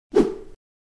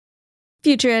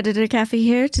Future Editor Cafe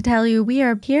here to tell you we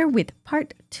are here with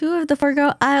part 2 of the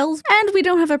Forgo Isles, and we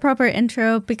don't have a proper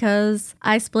intro because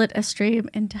I split a stream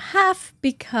into half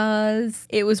because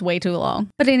it was way too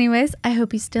long. But anyways, I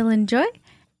hope you still enjoy,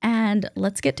 and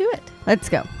let's get to it. Let's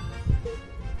go.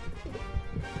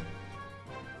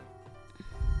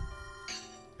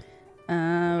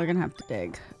 We're gonna have to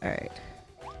dig. Alright.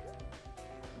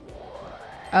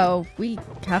 Oh, we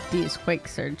have to use Quake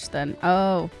Surge then.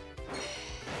 Oh.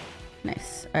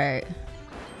 Nice. Alright.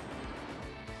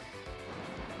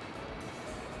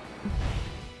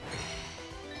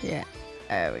 Yeah.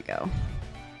 There we go.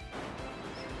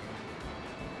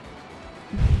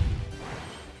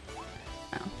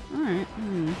 Oh. Alright.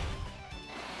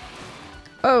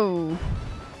 Oh.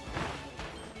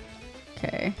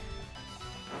 Okay.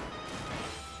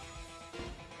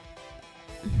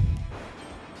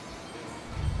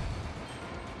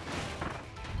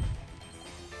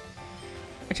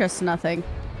 I trust nothing.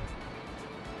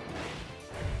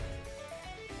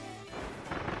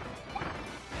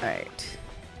 Alright.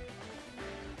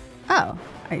 Oh,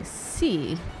 I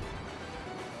see.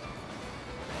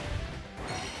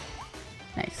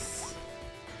 Nice.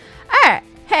 Alright,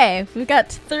 hey, we've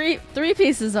got three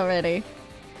pieces already.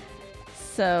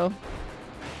 So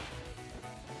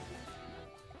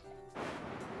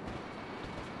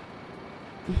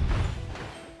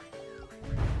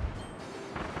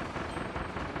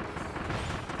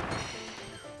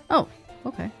oh,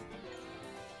 okay.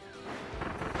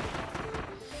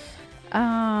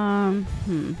 Oh,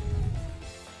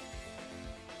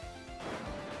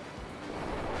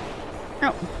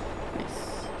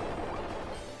 nice.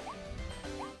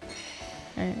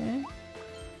 Okay.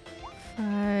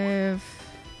 5.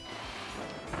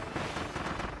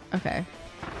 Okay.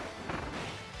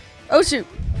 Oh, shoot.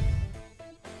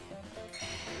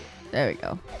 There we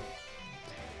go.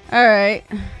 All right.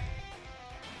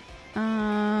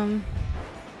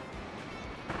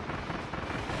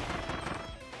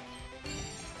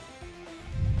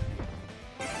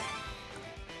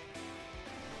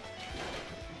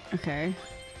 Okay.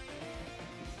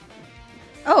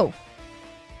 Oh.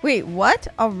 Wait, what?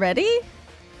 Already?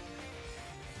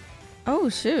 Oh,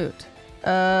 shoot.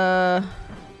 Whoa.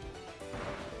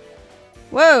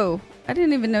 I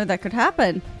didn't even know that could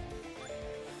happen.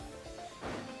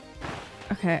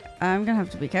 Okay, I'm gonna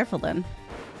have to be careful then.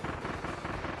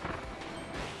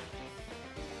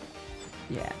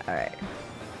 Yeah, alright.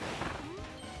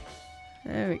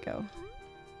 There we go.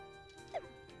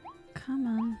 Come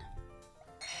on.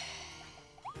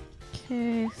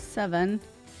 Okay, 7.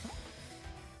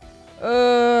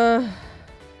 I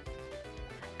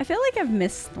feel like I've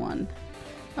missed one.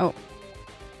 Oh.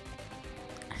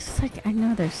 It's just like, I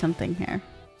know there's something here.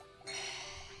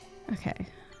 Okay.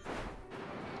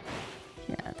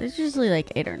 Yeah, there's usually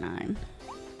like 8 or 9.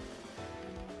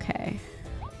 Okay.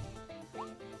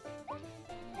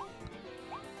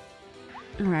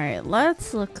 Alright,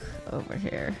 let's look over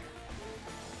here.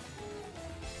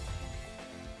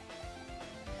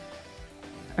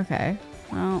 Okay,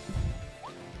 well,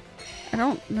 I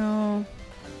don't know.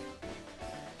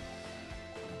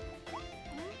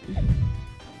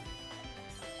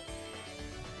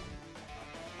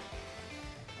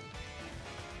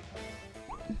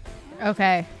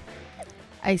 Okay,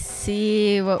 I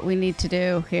see what we need to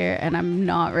do here, and I'm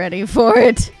not ready for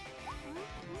it.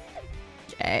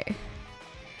 Okay.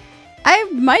 I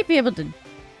might be able to...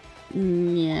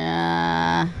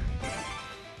 Yeah.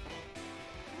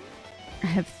 I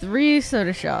have 3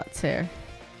 soda shots here.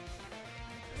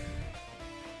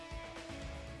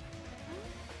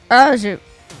 Oh, shoot.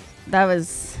 That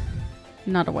was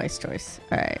not a wise choice.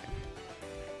 Alright.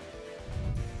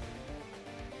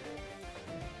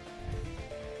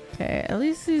 Okay, at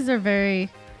least these are very...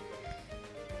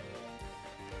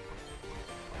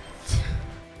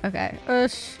 Okay.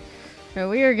 So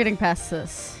we are getting past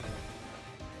this.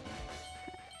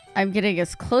 I'm getting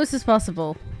as close as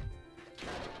possible.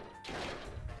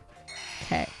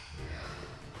 Okay.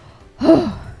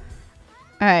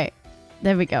 Alright.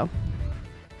 There we go.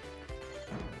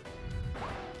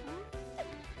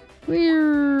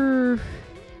 We're...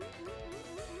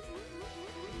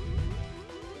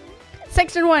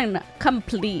 Section 1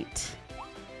 complete.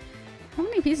 How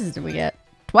many pieces did we get?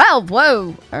 12!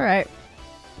 Whoa! Alright.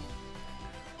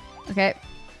 Okay.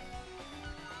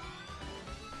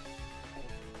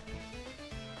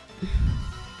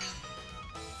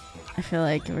 I feel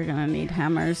like we're gonna need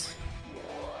hammers.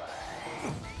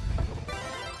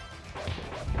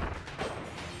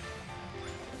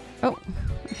 Oh,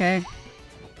 okay.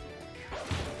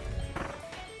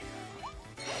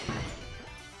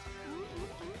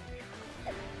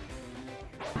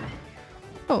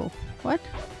 Oh, what?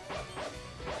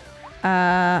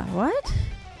 What?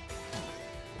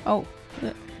 Oh.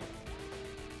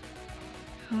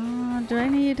 Do I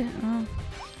need...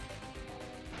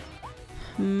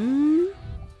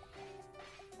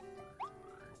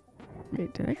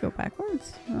 Wait, did I go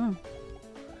backwards? Oh.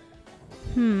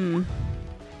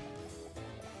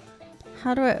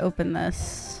 How do I open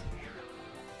this?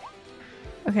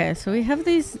 Okay, so we have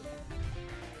these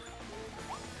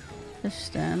fish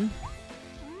den.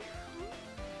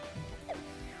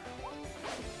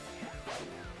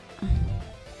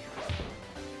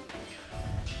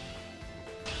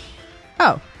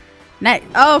 Oh. Nice.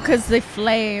 Oh, because they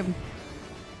flame.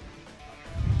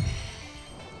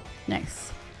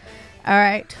 Nice.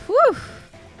 Alright. Whew.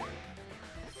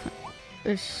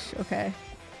 Ish. Okay.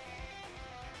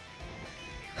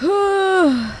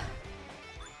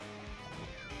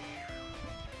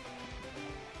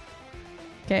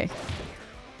 Okay.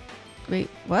 Wait,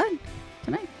 what?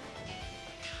 Can I?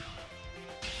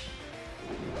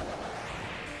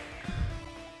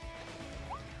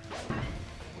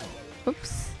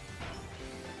 Oops.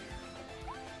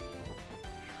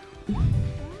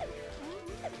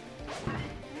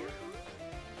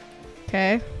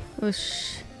 Okay.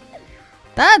 Whoosh.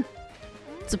 That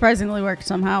surprisingly worked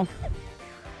somehow.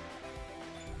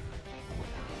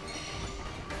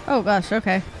 Oh gosh,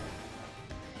 okay.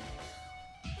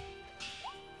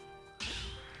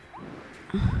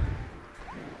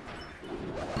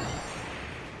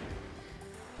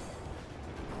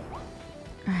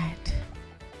 Alright.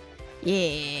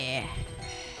 Yeah.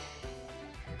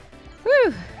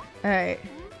 Woo! Alright.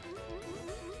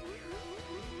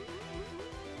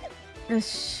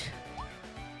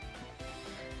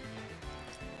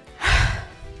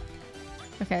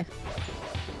 Okay.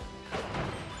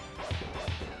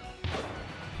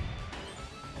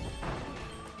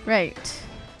 Right.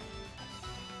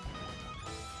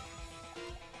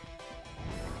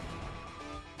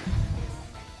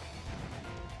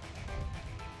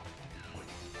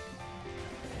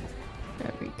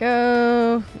 There we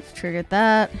go. We've triggered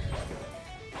that.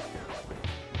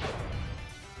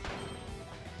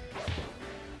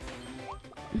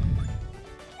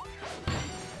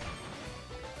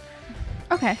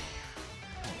 Okay.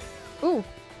 Ooh.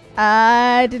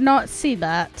 I did not see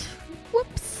that.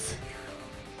 Whoops.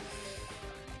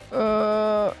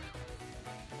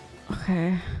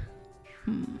 Okay.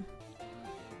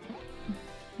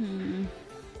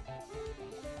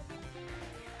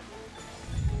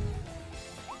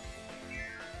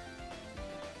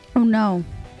 Oh no.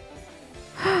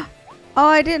 Oh,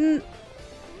 I didn't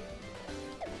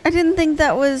think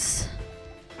that was...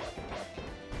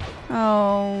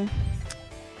 Oh.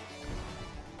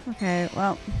 Okay,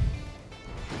 well.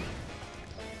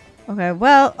 Okay,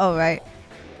 well, alright.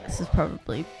 This is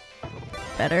probably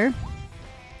better.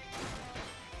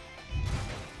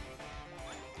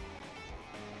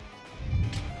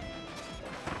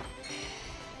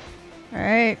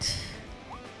 Alright.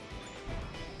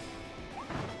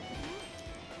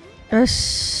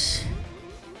 Ush.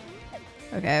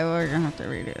 Okay, we're gonna have to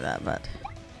redo that, but...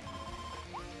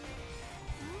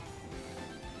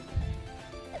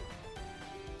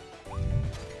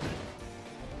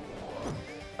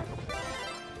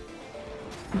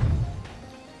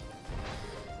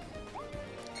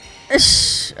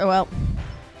 Ish. Oh well.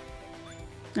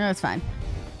 No, it's fine.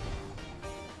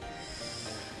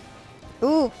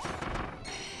 Ooh.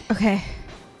 Okay.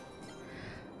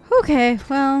 Okay,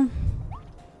 well.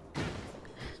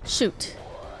 Shoot.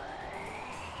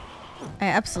 I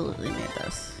absolutely need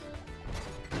this.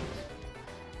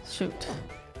 Shoot.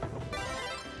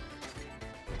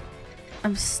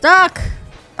 I'm stuck!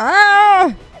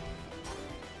 Ah!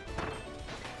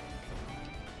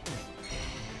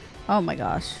 Oh my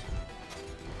gosh.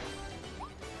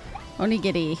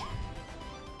 Onigiri.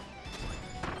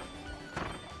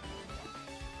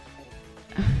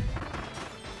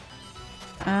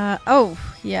 Oh,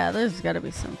 yeah, there's gotta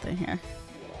be something here.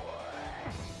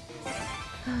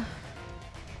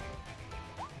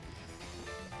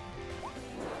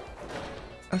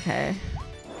 Okay.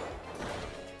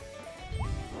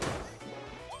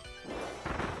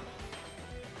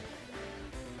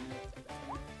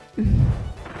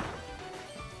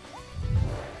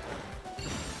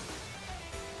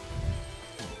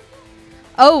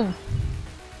 Oh!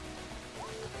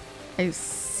 I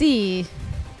see.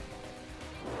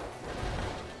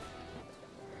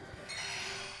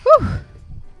 Whew!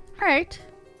 Alright.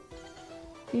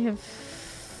 We have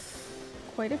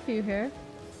quite a few here.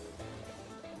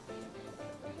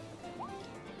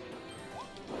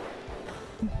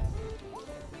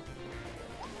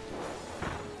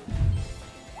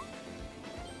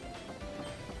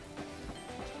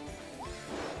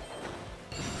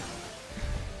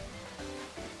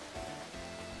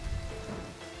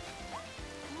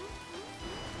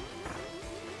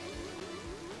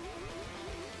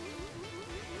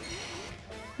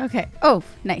 Okay. Oh,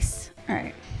 nice. All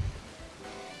right.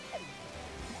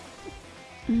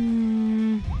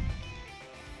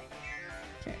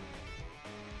 Okay.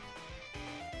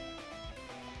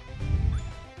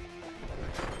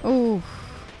 Oh.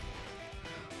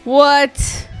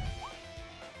 What?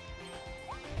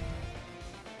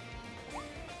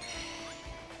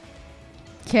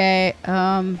 Okay.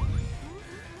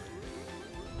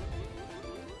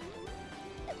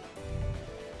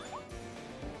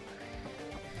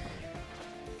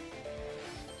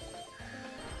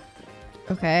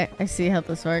 Okay, I see how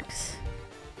this works.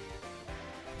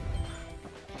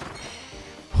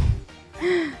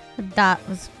 That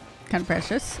was kind of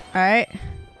precious. Alright.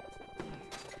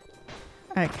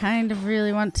 I kind of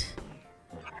really want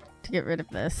to get rid of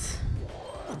this.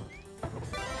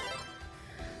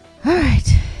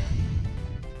 Alright.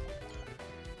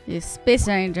 You Space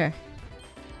Ranger.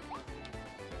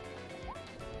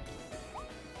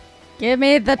 Give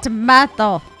me the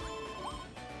tomato.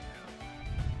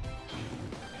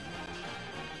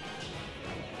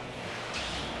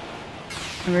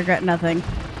 I regret nothing.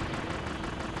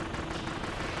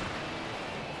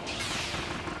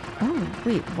 Oh,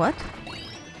 wait, what?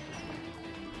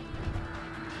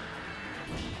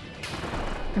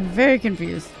 I'm very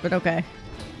confused, but okay.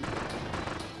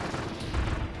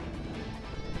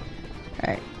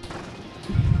 Alright.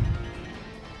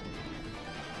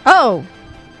 Oh!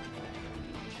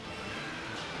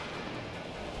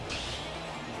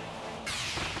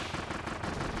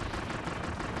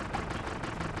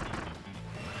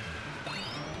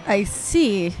 I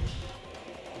see. Do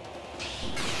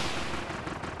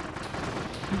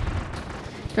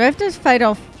I have to fight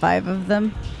all 5 of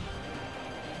them?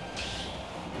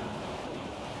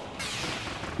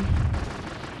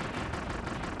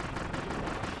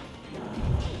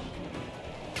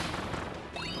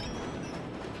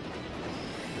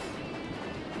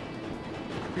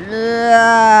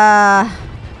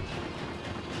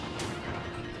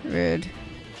 Rude.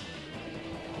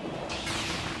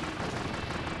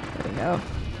 There we go.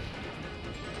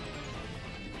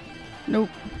 Nope.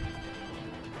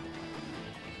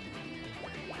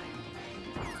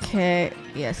 Okay,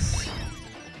 yes.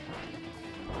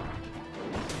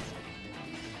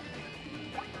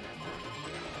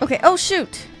 Okay, oh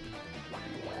shoot!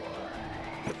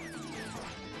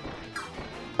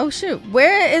 Oh shoot,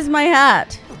 where is my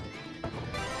hat?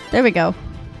 There we go.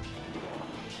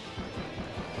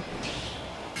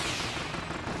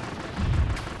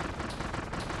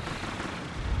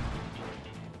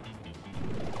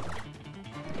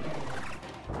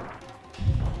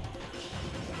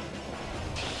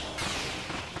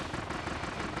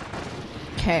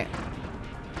 Okay.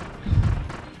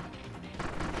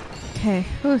 Okay,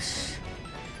 whoosh.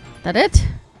 That it?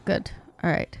 Good.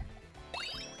 Alright.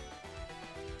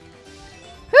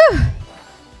 Whew!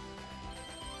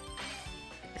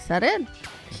 Is that it?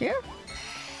 Here?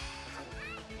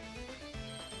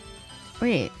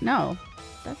 Wait, no.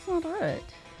 That's not it.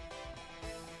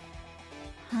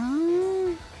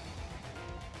 Huh?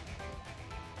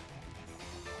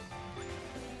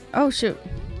 Oh, shoot.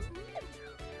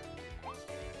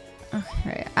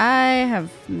 Okay, I have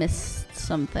missed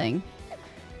something.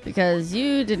 Because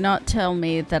you did not tell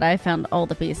me that I found all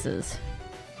the pieces.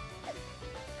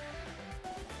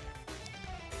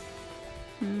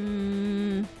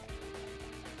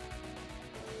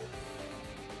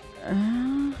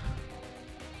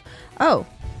 Oh.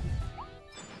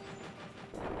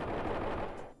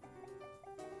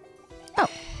 Oh.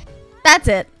 That's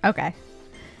it. Okay.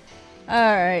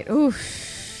 Alright. Oof.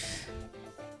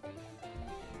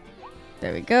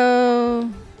 There we go.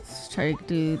 Let's try to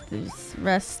do this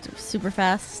rest super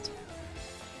fast.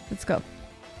 Let's go.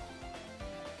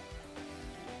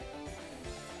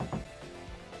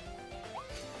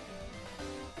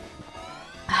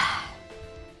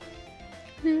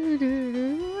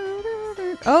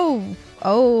 Oh.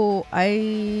 Oh,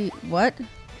 what?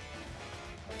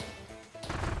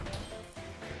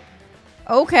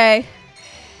 Okay.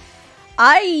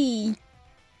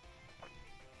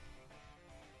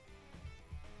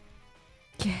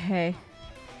 Okay.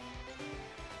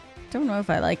 Don't know if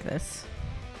I like this.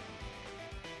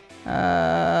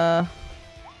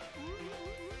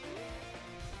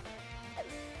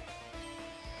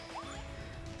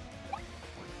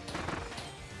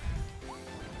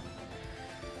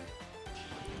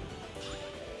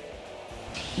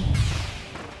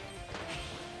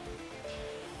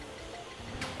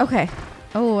 Okay.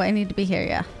 Oh, I need to be here,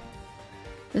 yeah.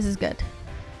 This is good.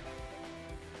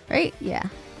 Right? Yeah.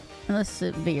 Unless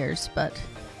it veers, but...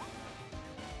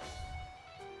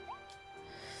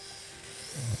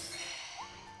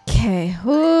 Okay.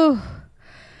 Ooh.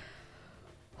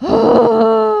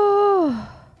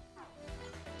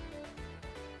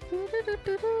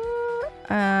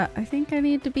 I think I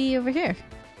need to be over here.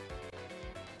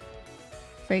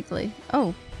 Frankly.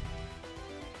 Oh.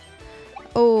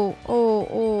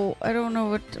 Oh, I don't know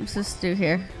what I'm supposed to do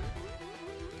here.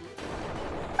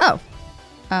 Oh.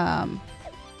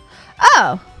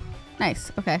 Oh!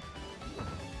 Nice, okay.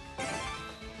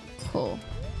 Cool.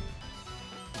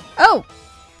 Oh!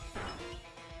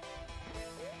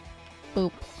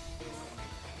 Boop.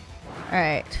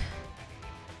 Alright.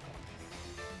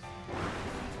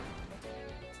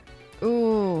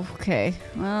 Ooh, okay.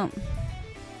 Well.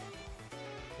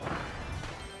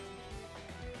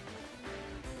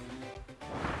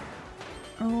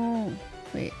 Oh,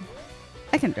 wait.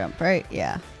 I can jump, right?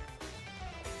 Yeah.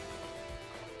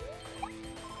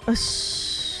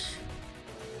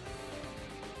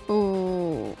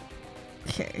 Oh.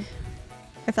 Okay.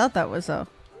 I thought that was a...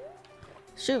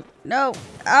 Shoot. No.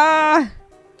 Ah!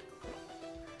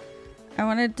 I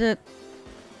wanted to...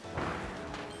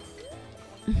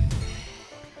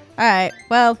 Alright,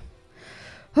 well.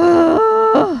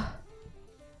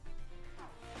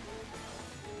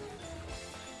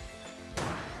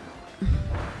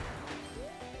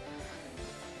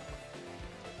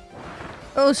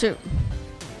 Oh, shoot.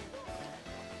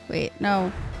 Wait,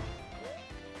 no.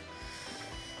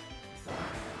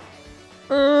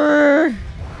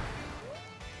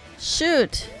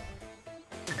 Shoot.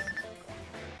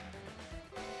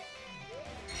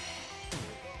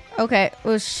 Okay,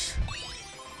 whoosh.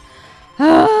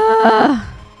 Ah.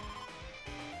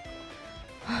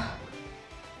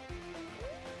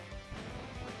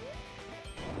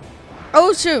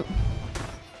 Oh, shoot.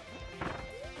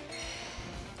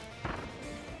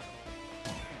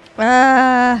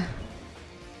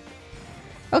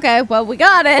 Okay, well, we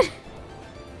got it.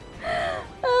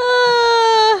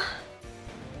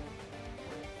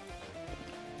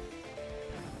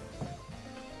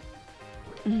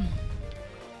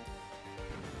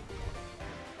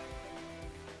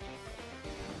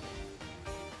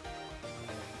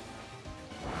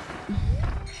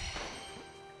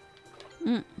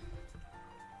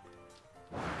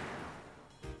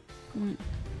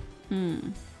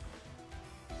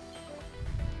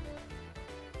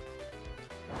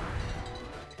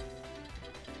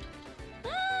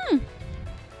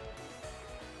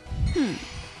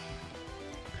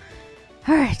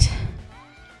 All right.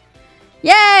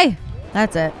 Yay!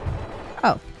 That's it.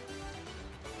 Oh.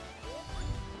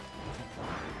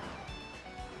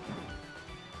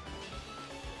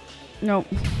 Nope.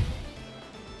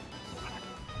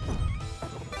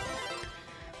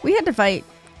 We had to fight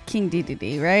King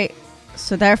DDD, right?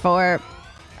 So therefore,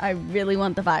 I really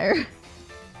want the fire.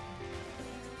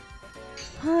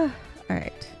 All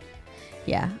right.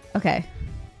 Yeah. Okay.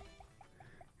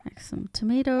 Next, some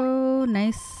tomato.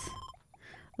 Nice.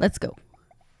 Let's go.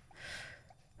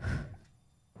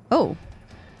 Oh.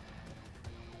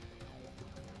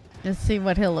 Let's see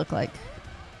what he'll look like.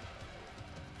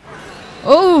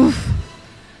 Oh.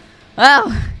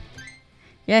 Wow.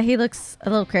 Yeah, he looks a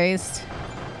little crazed.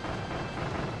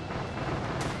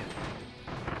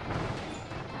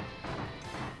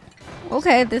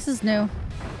 Okay, this is new.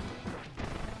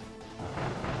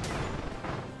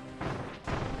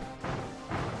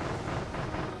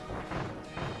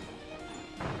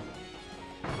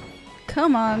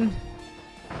 Come on.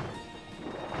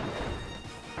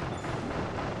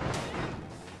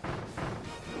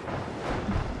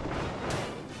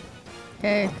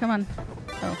 Okay, come on.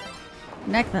 Oh.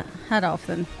 Knock the head off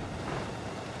then.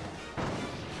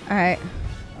 Alright.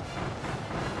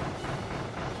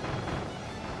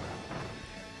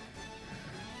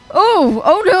 Oh!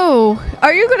 Oh no!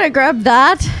 Are you gonna grab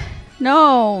that?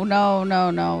 No, no,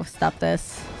 no, no. Stop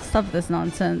this. Stop this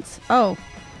nonsense. Oh.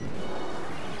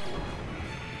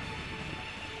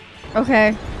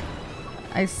 Okay.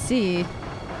 I see.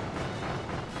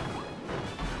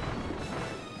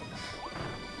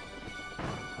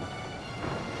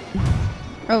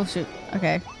 Oh shoot.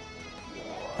 Okay.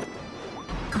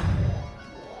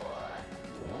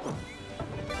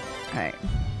 Alright.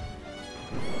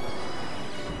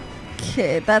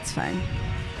 Okay, that's fine.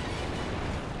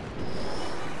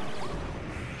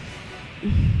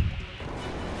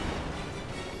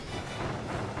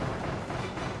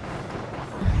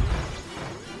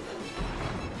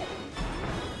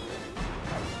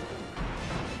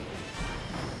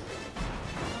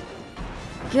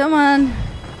 Come on.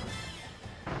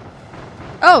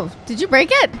 Oh, did you break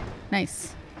it?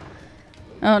 Nice.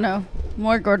 Oh no,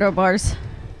 more Gordo bars.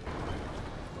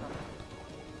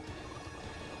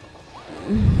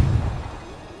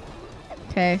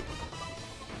 Okay.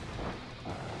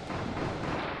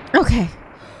 Okay.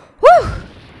 Woo!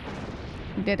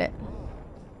 We did it.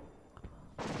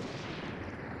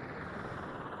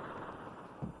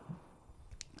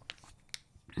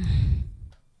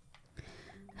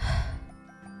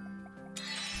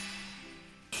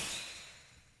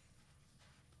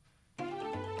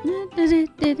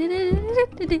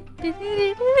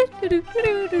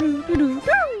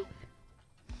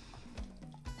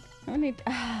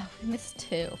 I missed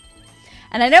 2.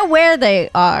 And I know where they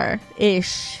are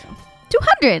ish.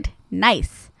 200.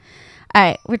 Nice. All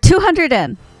right, we're 200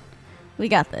 in. We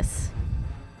got this.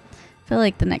 I feel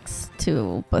like the next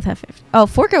 2 both have 50. Oh,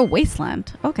 Forgo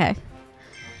Wasteland. Okay.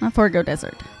 Not Forgo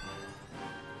Desert.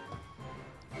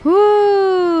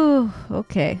 Whoo.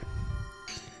 Okay.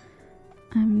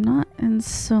 I'm not in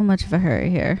so much of a hurry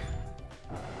here.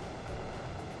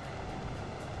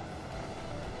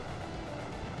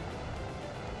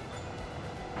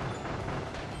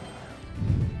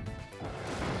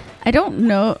 I don't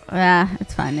know.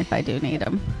 It's fine if I do need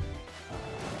them.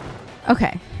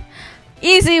 Okay.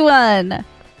 Easy one.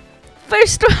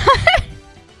 First one.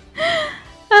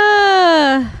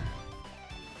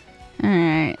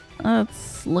 Alright.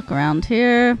 Let's look around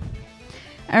here.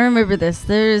 I remember this.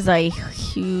 There's a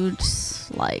huge,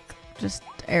 like, just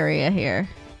area here.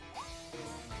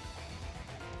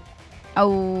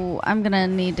 Oh, I'm gonna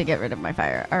need to get rid of my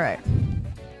fire. Alright.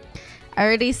 I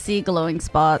already see glowing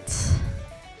spots.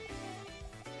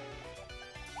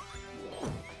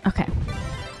 Okay.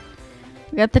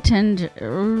 We got the tinge.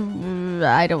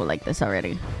 I don't like this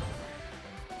already.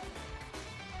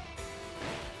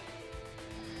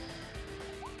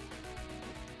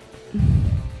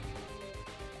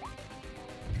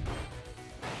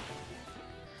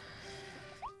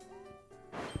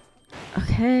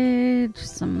 Okay,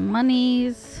 just some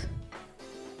monies.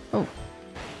 Oh.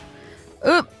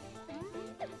 Oop.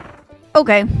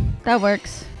 Okay, that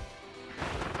works.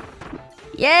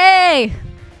 Yay!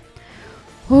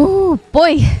 Oh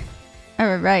boy!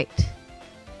 Alright.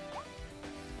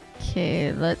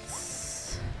 Okay,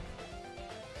 let's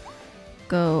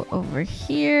go over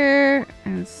here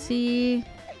and see.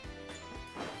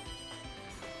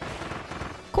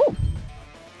 Cool.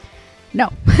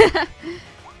 No.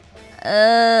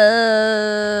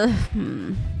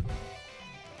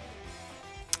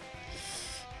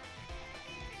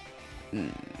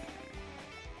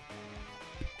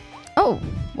 Oh,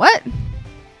 what?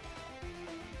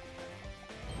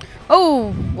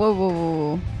 Oh, whoa, whoa,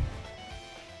 whoa.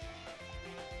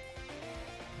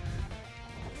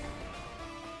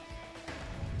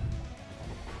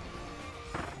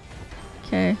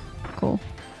 Okay, cool.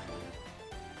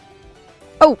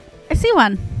 Oh, I see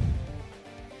one.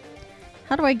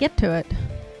 How do I get to it?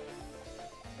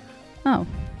 Oh.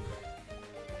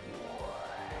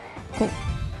 Cool.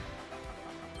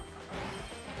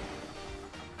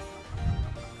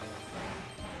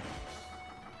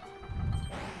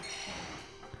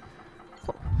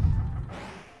 Cool.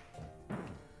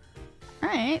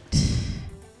 Alright.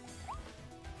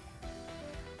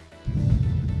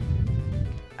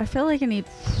 I feel like I need...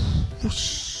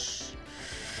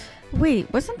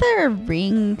 Wait, wasn't there a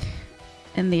ring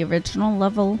in the original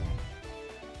level?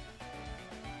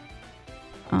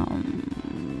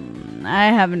 I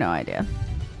have no idea.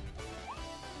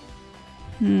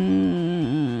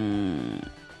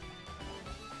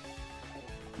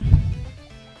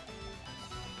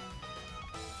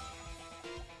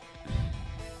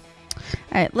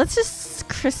 Alright, let's just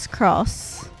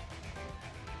crisscross.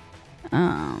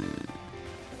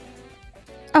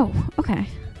 Oh, okay.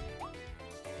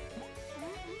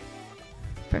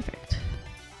 Perfect.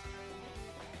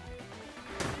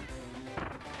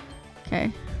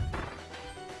 Okay.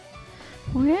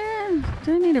 Where?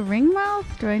 Do I need a ring mouth?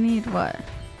 Do I need what?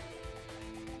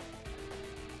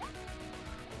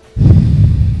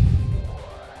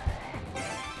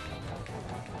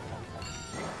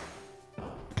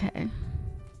 Okay.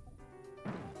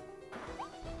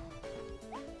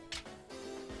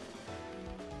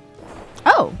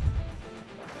 Oh!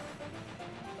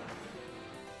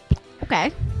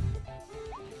 Okay.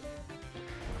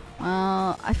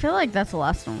 Well, I feel like that's the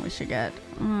last one we should get.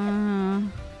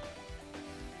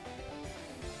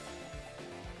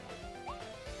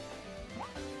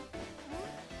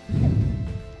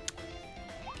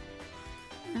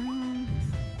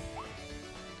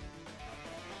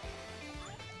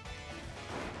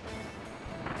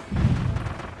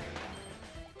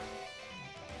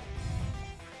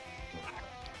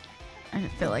 I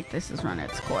feel like this has run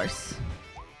its course.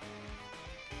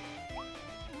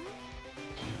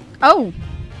 Oh!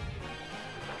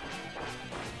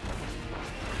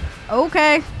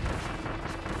 Okay.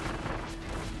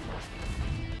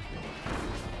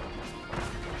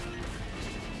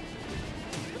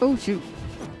 Oh, shoot.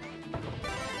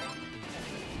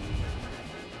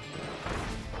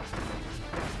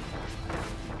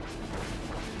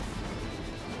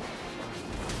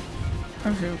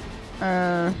 Oh, shoot.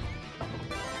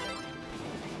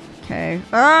 Okay.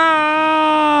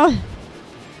 Ah!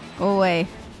 Go away.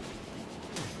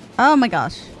 Oh my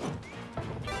gosh.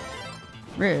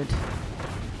 Rude.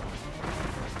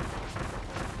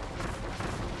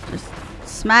 Just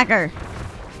smack her.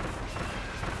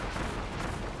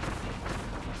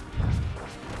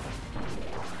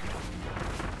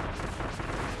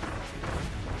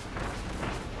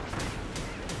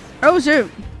 Oh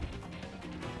shoot.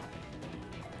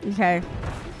 Okay.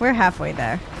 We're halfway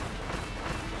there.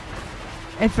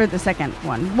 And for the second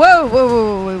one. Whoa, whoa,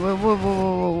 whoa, whoa, whoa, whoa,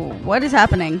 whoa, whoa. What is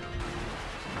happening?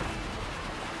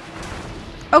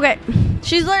 Okay.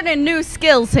 She's learning new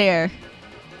skills here.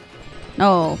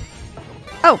 No.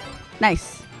 Oh,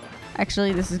 nice.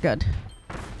 Actually, this is good.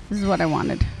 This is what I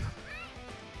wanted.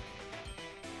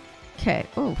 Okay.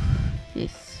 Oh,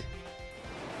 yes.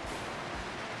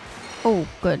 Oh,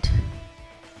 good.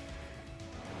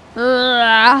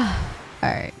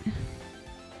 Alright.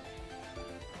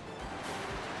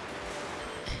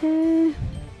 Okay.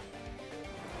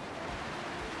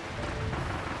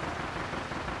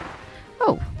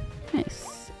 Oh,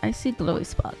 nice. I see glowy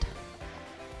spot.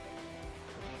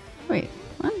 Wait,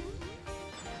 what?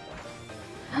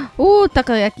 Oh,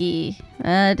 takoyaki.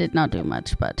 That did not do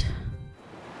much, but...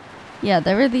 yeah,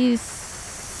 there were these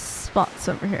spots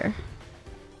over here.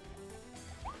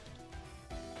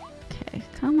 Okay,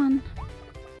 come on.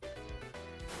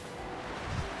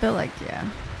 Feel like, yeah.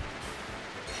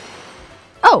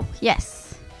 Oh,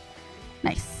 yes.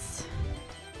 Nice.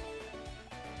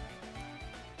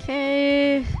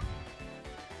 Okay.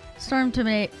 Storm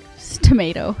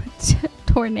tomato.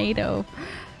 Tornado.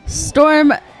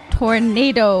 Storm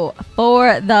tornado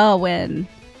for the win.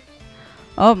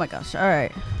 Oh my gosh. All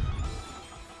right.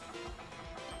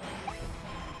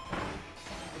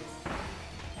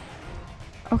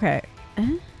 Okay.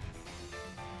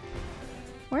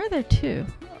 Where are there two?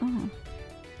 Oh.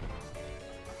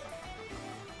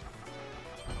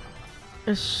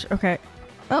 Okay.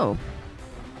 Oh.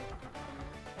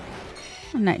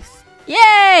 Oh, nice.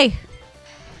 Yay!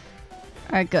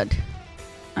 Alright, good.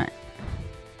 Alright.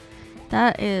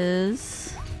 That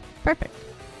is perfect.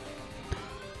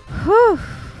 Whew.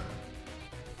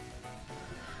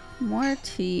 More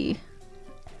tea.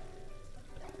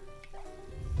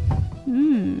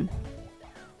 Hmm.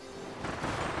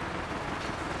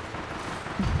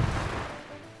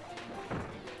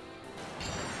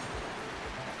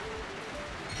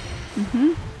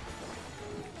 Mm-hmm.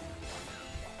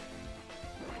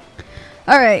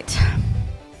 All right.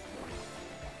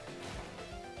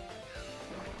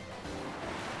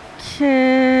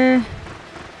 Okay.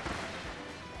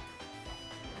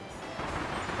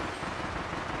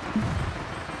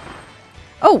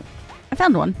 Oh, I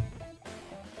found one.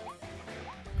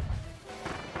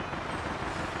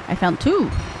 I found two.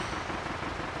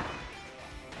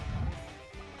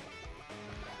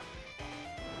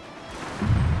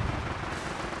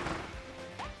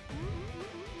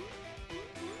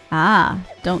 Ah,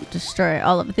 don't destroy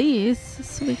all of these.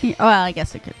 So we can. Oh, well, I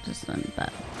guess I could just done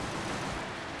that.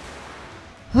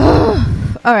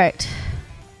 All right.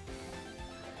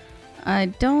 I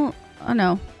don't. Oh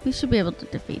no, we should be able to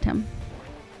defeat him.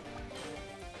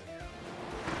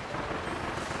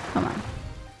 Come on.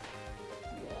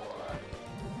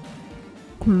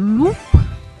 Gloop.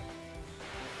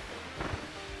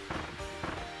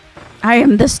 I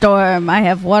am the storm. I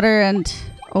have water and...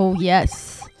 oh,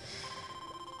 yes.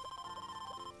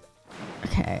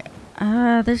 Okay.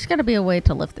 There's got to be a way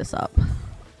to lift this up.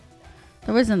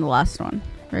 There was in the last one,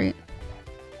 right?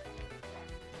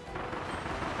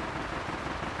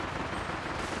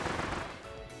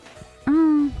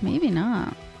 Maybe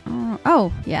not.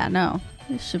 Oh, yeah, no.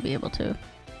 We should be able to.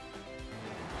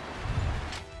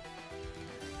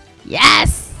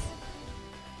 Yes!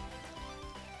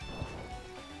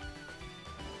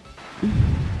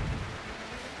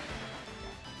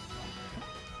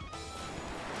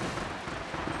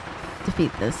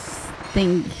 Defeat this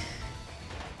thing.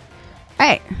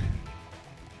 Alright.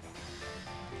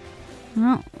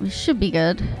 Well, we should be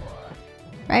good.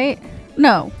 Right?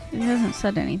 No, it hasn't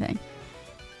said anything.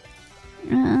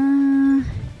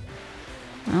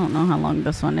 I don't know how long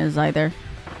this one is either.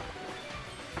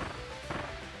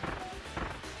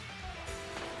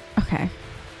 Okay.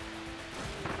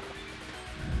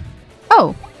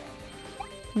 Oh!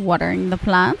 Watering the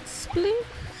plants, please?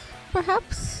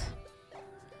 Perhaps?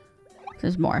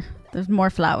 There's more. There's more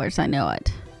flowers, I know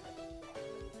it.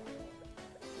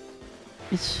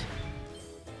 It's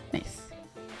nice.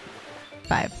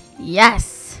 5.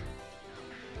 Yes!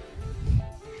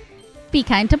 Be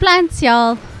kind to plants,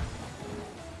 y'all.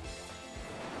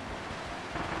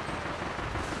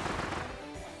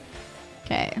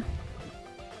 Okay.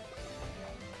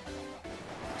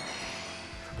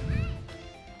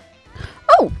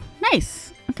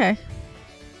 Nice. Okay.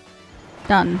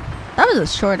 Done. That was a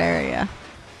short area.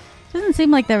 Doesn't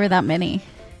seem like there were that many.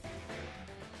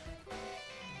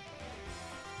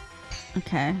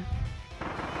 Okay.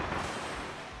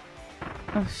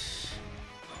 Oh,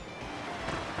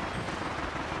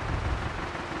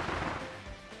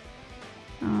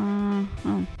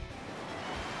 oh.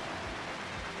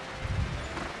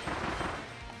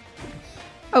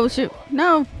 Oh, shoot.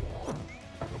 No.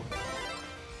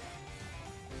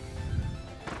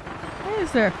 Why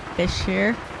is there a fish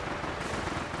here?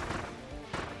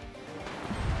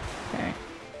 Okay.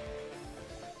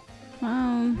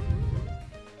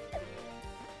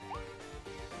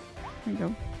 There we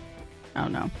go. Oh,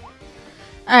 no.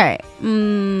 Alright.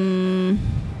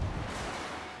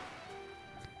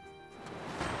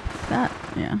 That,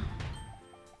 yeah.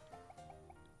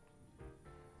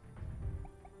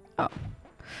 Oh.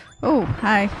 Oh,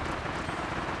 hi.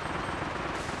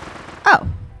 Oh.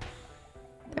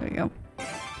 There we go. Okay,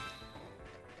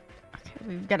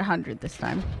 we've got 100 this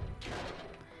time.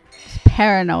 Just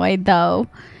paranoid, though,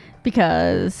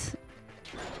 because...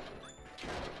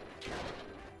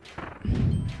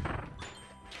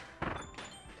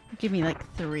 Give me, like,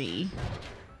 3.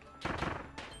 Okay,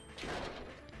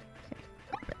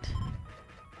 perfect.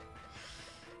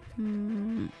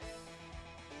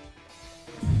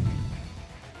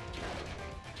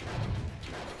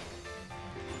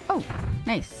 Oh,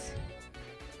 nice.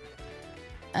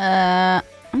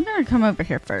 I'm gonna come over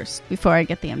here first before I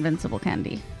get the invincible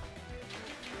candy.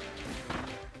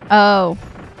 Oh.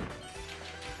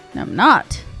 No, I'm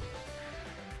not.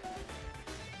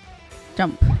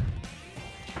 Jump.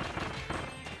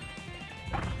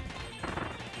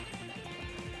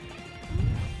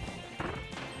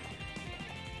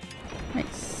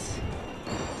 Nice.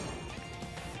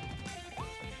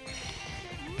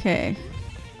 Okay.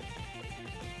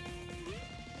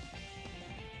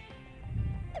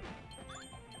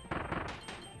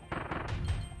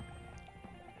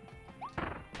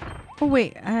 Oh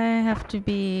wait, I have to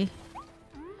be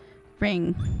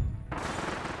ring. Wait,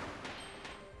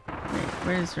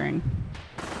 where's ring?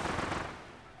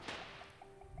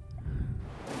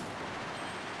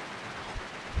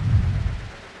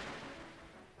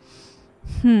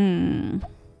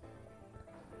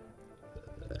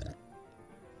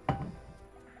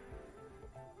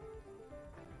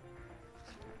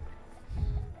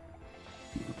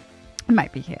 It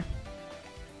might be here.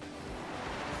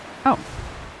 Oh.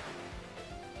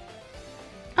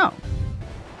 Oh.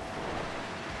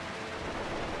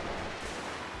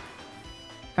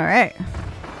 All right.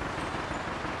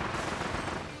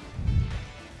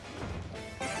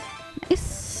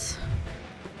 Nice.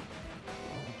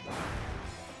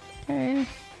 Okay.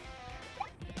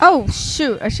 Oh,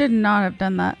 shoot. I should not have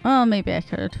done that. Well, maybe I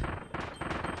could.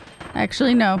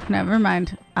 Actually, no. Never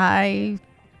mind.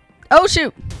 Oh,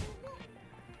 shoot.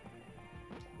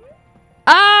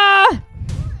 Ah!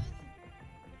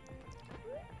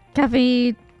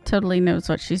 Kathy totally knows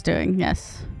what she's doing.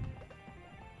 Yes.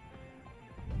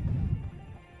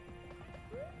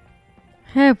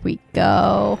 Here we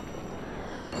go.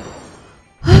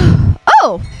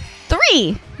 Oh!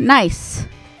 3! Nice.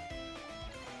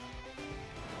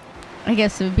 I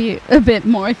guess it would be a bit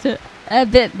much to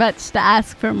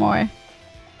ask for more.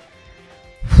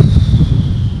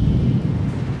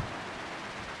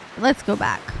 Let's go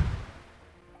back.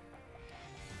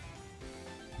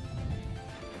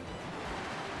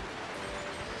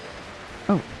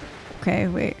 Oh, okay,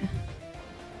 wait.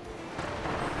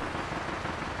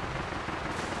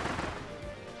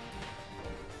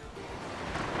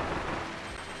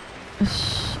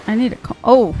 I need a call.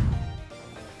 Oh.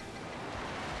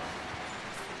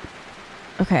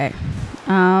 Okay.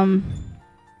 I'm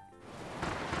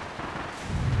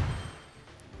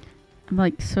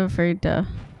like so afraid to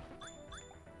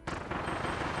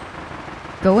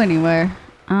go anywhere.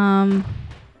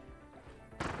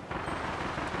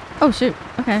 Oh shoot.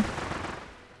 Okay.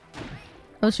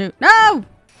 Oh shoot. No!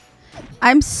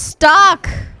 I'm stuck!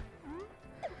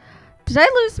 Did I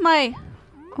lose my...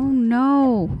 Oh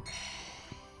no.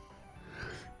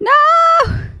 No!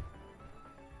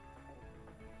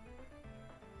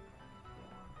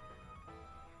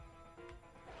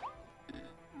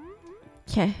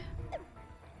 Okay.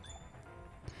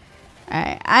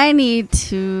 Alright, I need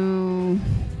to...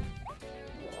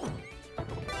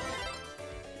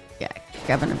 Yeah,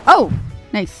 grab an... Oh!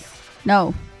 Nice.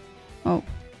 No. Oh.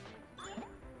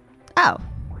 Oh.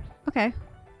 Okay.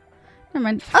 Never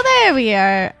mind. Oh, there we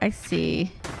are. I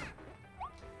see.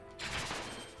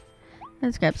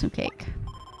 Let's grab some cake.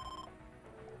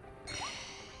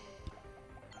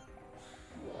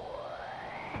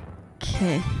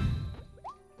 Okay.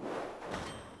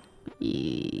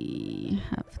 We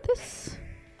have this.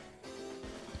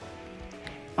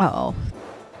 Oh,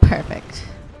 perfect.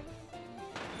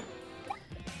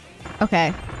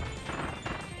 Okay.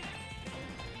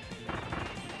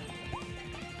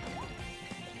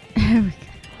 There we go.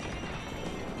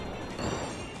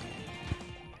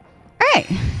 Alright.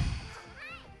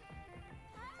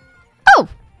 Oh!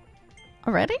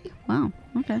 Already? Wow,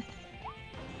 okay.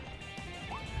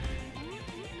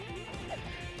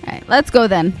 Alright, let's go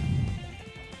then.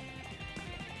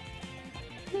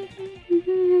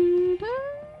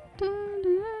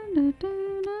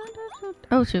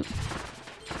 Oh, shoot.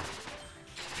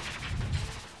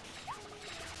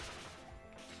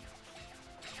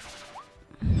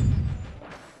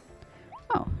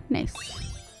 Oh, nice.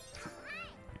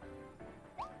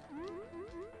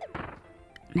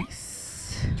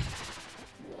 Nice.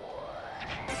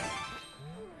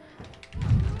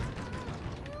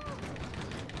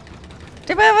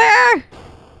 Jump over!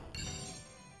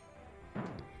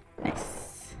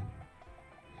 Nice.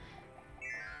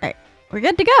 Alright, we're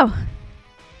good to go.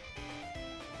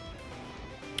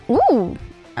 Ooh,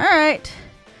 alright.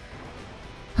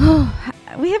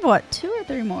 We have what, 2 or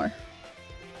 3 more?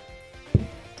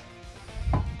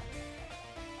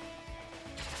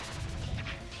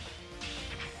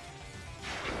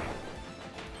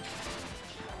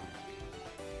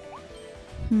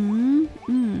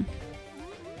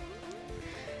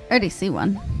 I already see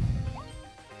one.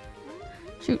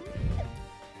 Shoot.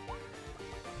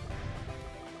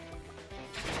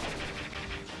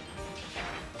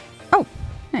 Oh,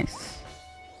 nice.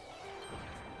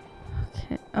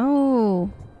 Okay. Oh.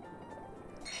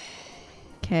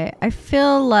 Okay, I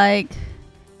feel like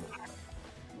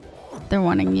they're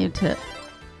wanting you to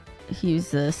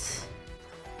use this.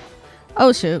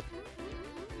 Oh, shoot.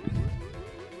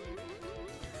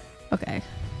 Okay.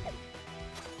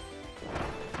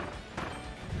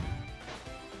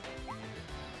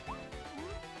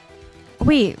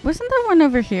 Wait, wasn't there one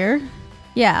over here?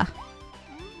 Yeah.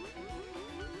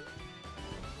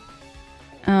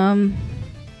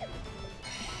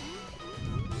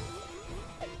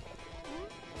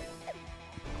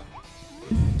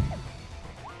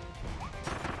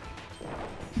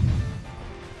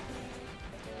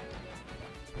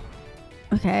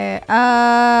 Okay,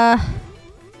 I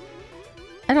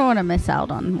don't want to miss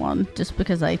out on one just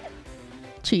because I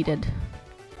cheated.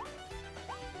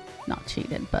 Not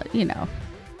cheated, but you know.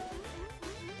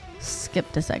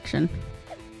 Skipped a section.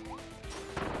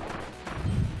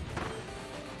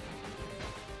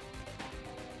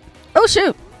 Oh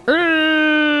shoot!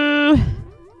 I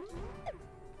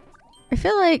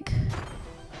feel like...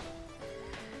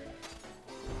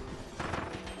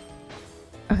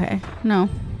 Okay, no.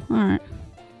 Alright.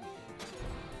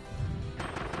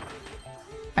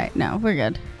 Alright, no, we're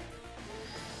good.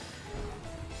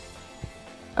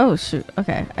 Oh, shoot.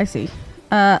 Okay, I see.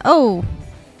 Oh!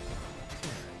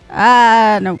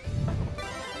 No.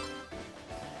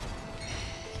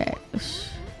 Okay.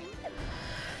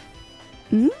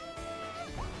 Hmm?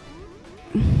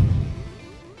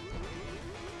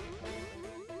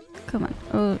 Come on.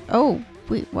 Oh,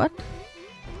 wait, what?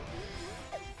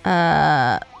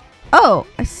 Oh,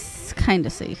 I kind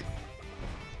of see.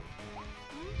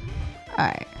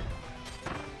 Alright.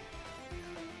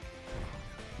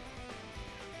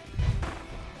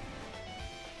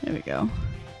 There we go.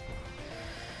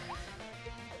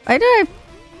 Why do I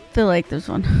feel like there's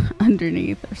one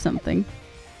underneath or something?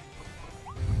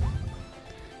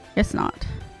 Guess not.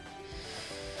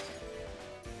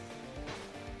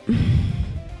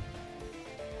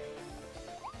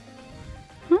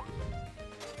 Huh?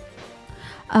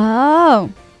 Oh.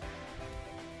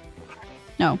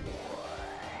 No.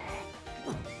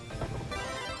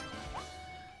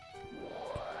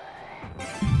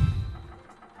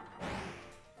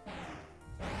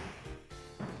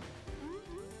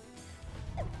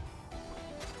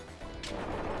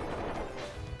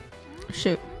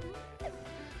 Shoot.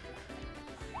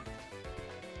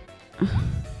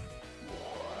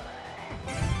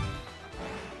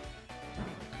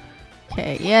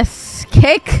 Okay, yes,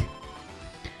 kick.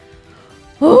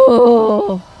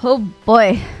 Oh, oh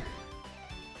boy.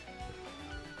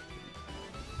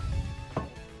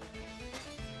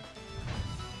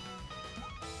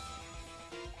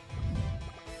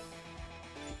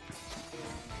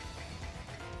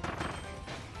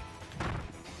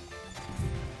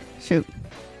 Shoot.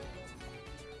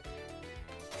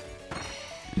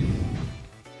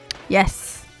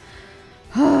 Yes.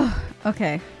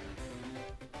 Okay.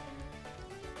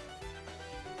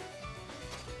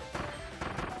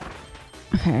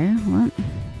 Okay, what?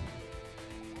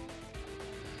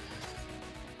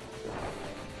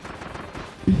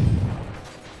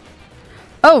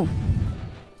 Oh!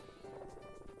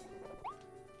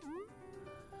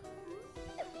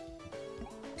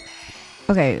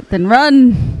 Okay, then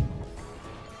run!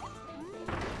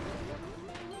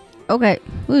 Okay.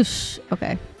 Whoosh.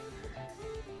 Okay.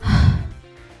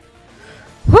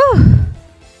 Whew!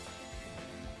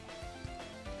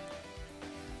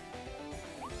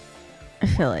 I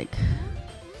feel like...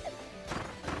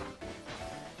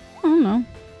 I don't know.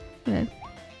 Okay.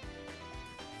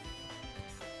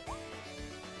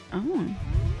 Oh.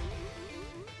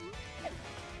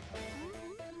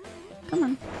 Come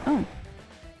on. Oh.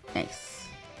 Nice.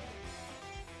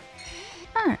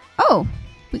 Alright. Oh!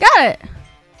 We got it!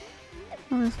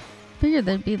 I was figured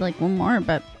there'd be like one more,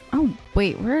 but... Oh,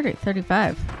 wait. We're already at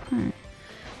 35. Alright.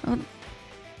 Oh.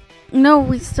 No,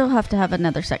 we still have to have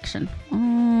another section.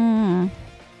 Oh.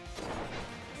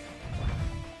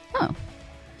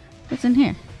 What's in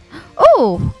here?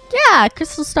 Oh! Yeah!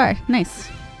 Crystal star. Nice.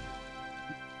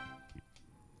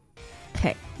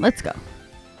 Okay. Let's go.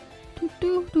 Do,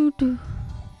 do, do, do.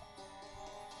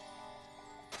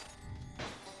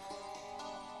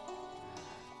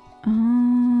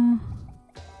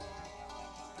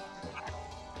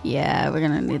 Yeah, we're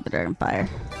gonna need the dragon fire.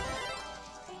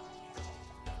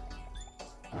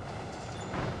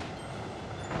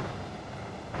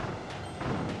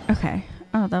 Okay.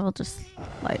 Oh, that will just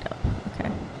light up.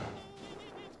 Okay.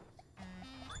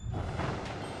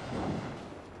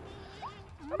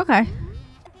 Okay.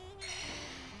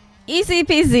 Easy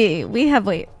peasy. We have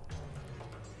wait.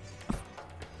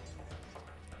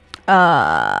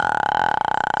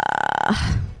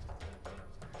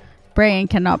 Brain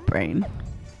cannot brain.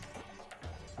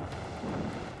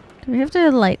 Do we have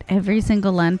to light every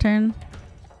single lantern?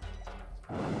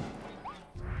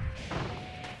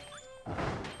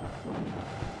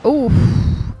 Oh.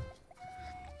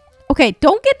 Okay,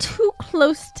 don't get too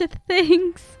close to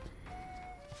things.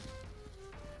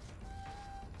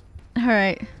 All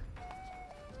right.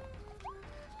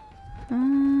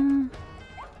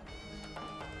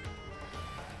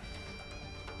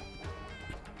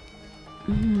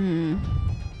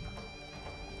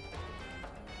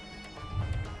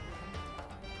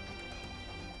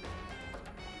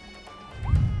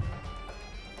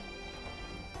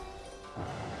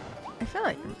 I feel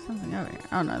like there's something over here.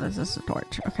 Oh no, this is a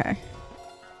torch. Okay.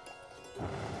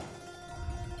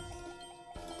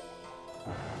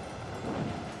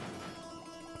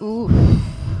 Ooh.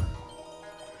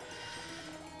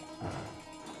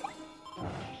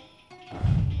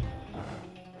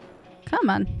 Come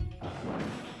on.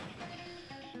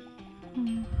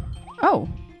 Oh.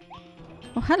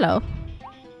 Oh, hello.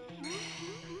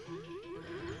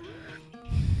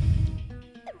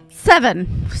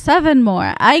 7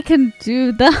 more. I can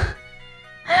do the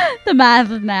the math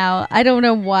now. I don't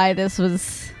know why this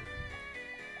was.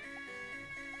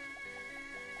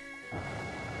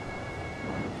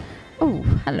 Oh,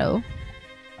 hello.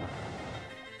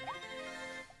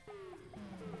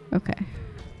 Okay.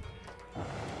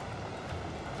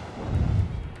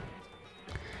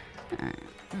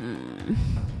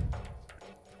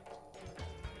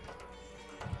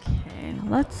 Okay,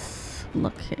 let's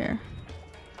look here.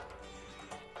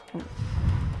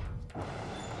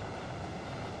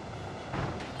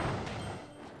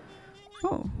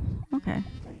 Oh, okay.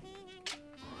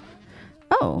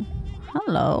 Oh,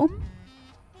 hello.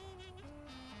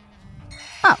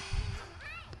 Oh.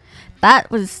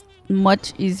 That was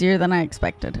much easier than I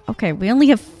expected. Okay, we only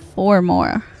have 4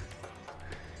 more.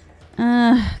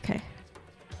 Okay.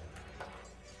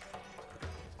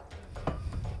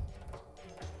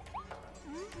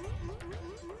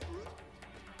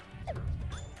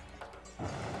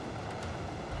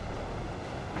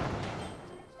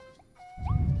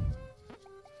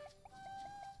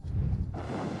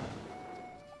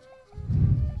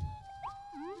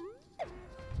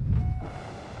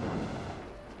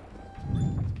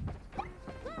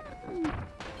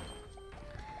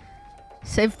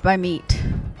 Saved by meat.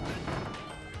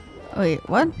 Wait,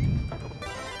 what?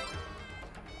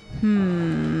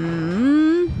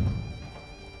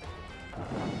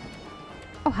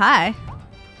 Oh, hi.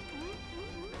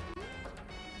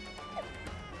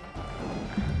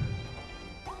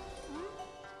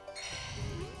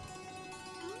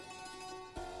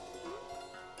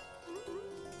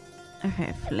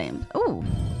 Okay, flames. Oh.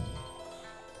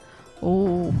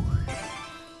 Oh.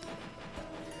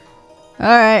 All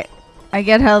right. I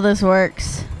get how this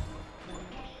works.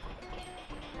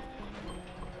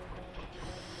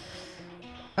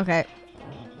 Okay.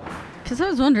 Because I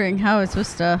was wondering how I was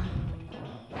supposed to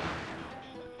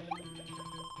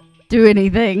do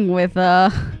anything with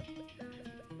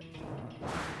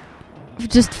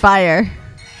just fire.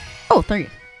 Oh, 3.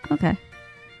 Okay.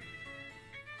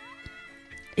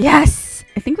 Yes!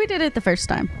 I think we did it the first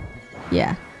time.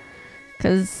 Yeah.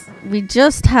 Because we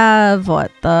just have,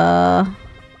 what, the...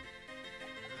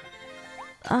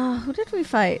 who did we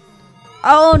fight?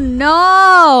 Oh,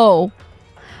 no!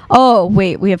 Oh,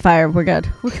 wait, we have fire. We're good.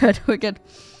 We're good. We're good.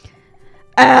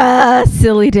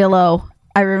 Silly Dillo.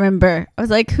 I remember. I was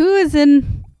like, who is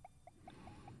in...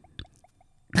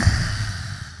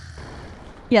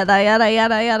 Yada, yada,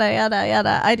 yada, yada, yada,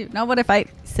 yada. I do not want to fight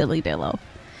Silly Dillo.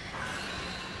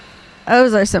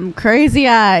 Those are some crazy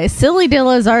eyes. Silly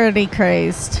Dillo's already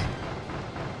crazed.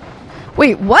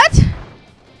 Wait, what?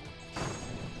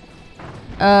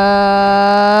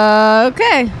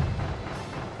 Okay.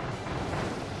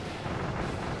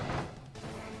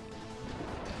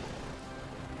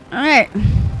 Alright.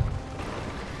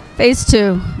 Phase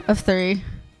 2 of 3.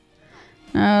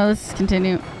 Now let's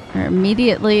continue.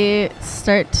 Immediately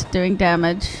start doing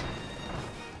damage.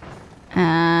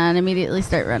 And immediately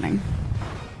start running.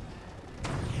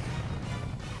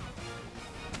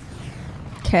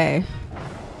 Okay.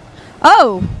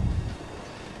 Oh!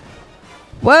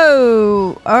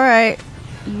 Whoa! Alright.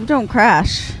 You don't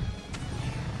crash.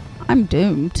 I'm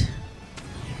doomed.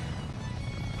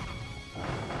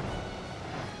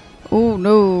 Oh,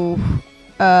 no.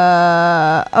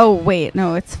 Oh, wait.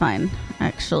 No, it's fine,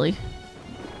 actually.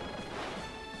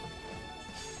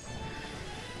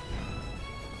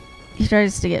 He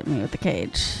tries to get me with the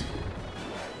cage.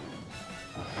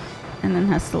 And then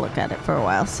has to look at it for a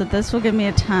while. So this will give me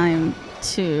a time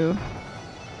to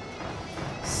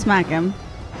smack him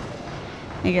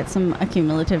and get some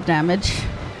accumulative damage.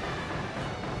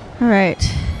 Alright.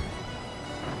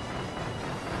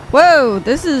 Whoa!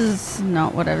 This is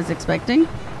not what I was expecting.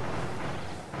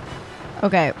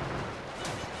 Okay.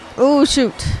 Oh,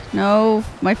 shoot. No,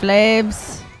 my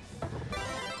flames.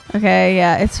 Okay,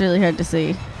 yeah, it's really hard to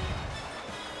see.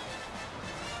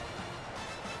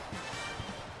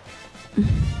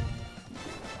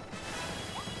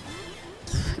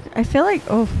 I feel like,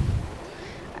 oh,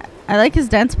 I like his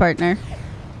dance partner.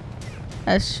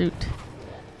 Shoot.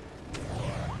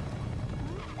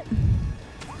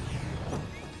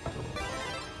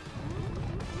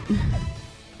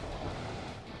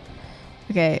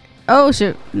 Okay. Oh,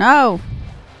 shoot. No.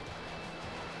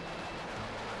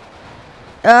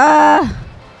 Ah.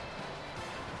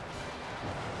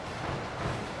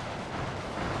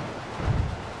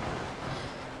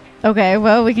 Okay,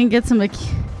 well, we can get some,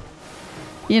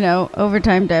 you know,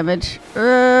 overtime damage.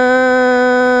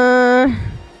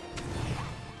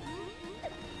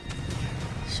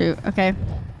 Shoot, okay.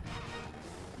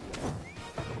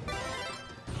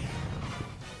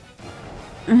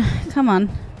 Come on.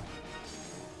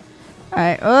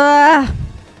 Alright.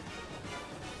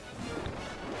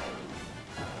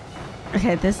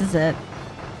 Okay, this is it.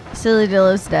 Silly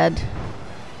Dillo's dead.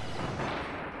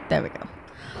 There we go.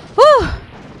 Whew!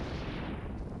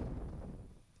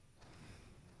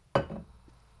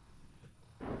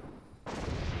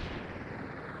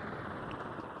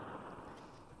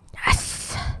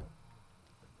 Yes!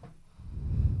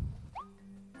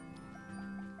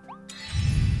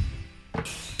 I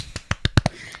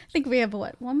think we have,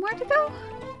 what, one more to go?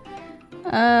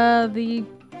 The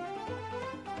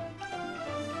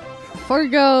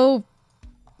Forgo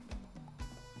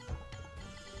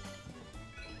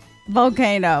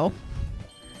volcano.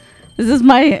 This is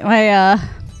my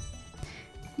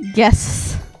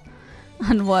guess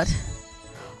on what.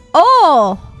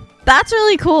 Oh, that's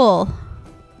really cool.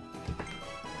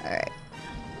 All right.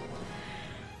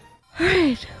 All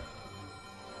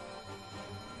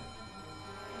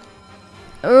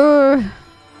right.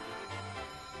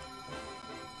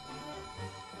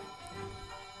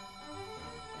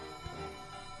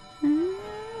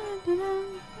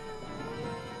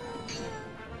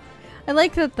 I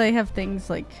like that they have things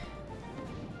like...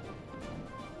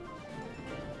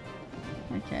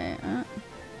 Okay,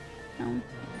 no.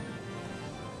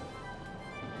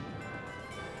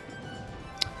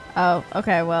 Oh,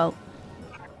 okay, well...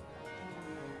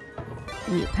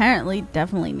 We apparently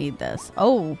definitely need this.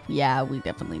 Oh, yeah, we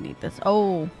definitely need this.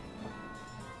 Oh.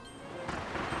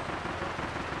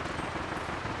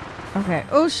 Okay.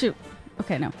 Oh, shoot.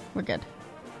 Okay, no. We're good.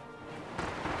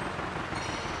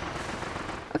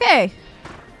 Okay.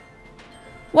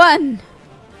 1.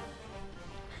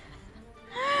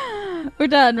 We're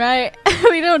done, right?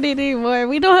 We don't need any more.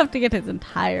 We don't have to get his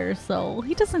entire soul.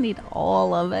 He doesn't need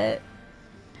all of it.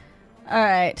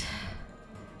 Alright.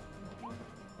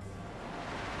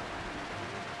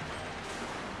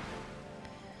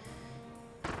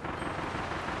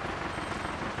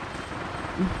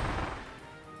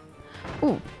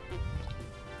 Ooh.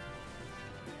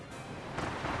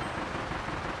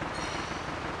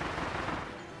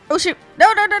 Oh shoot!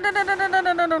 No, no, no, no, no, no, no, no,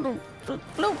 no, no, no, no. Floop,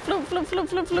 floop, floop, floop,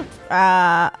 floop, floop.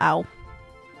 Ow.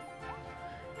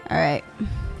 Alright.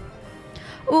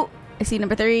 Oh, I see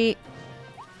number 3.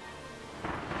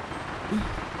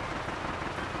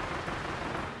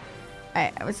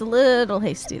 Alright, I was a little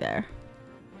hasty there.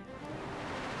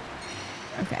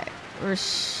 Okay.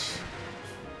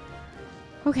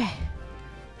 Okay.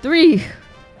 3.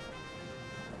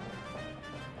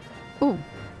 Ooh.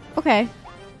 Okay.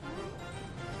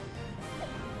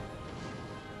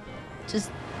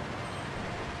 Just.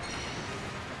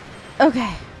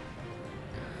 Okay.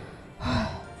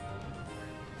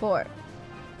 4.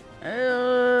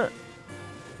 I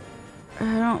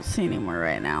don't see any more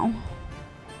right now.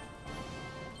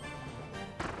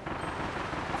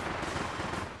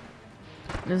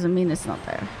 Doesn't mean it's not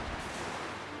there.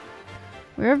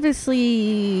 We're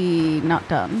obviously not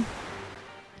done.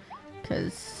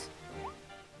 Because...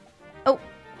 Oh!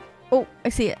 Oh, I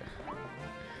see it.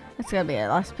 That's gotta be our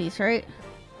last piece, right?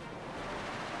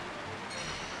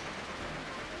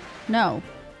 No.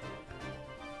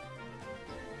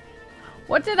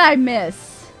 What did I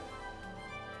miss?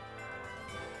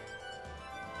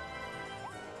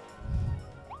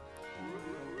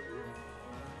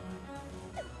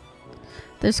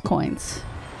 There's coins.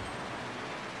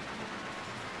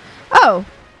 Oh!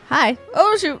 Hi.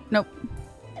 Oh, shoot. Nope.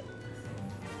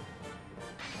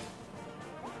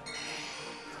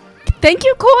 Thank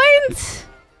you, coins!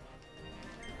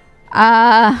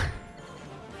 Oh,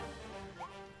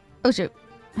 shoot.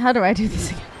 How do I do this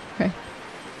again? Right.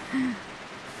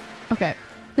 Okay.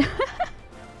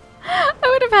 I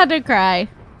would have had to cry.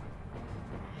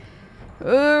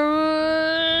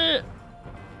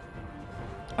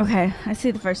 Okay, I see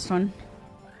the first one.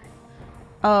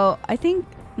 Oh, I think...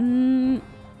 no,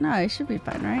 it should be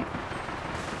fine, right?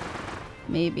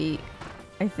 Maybe.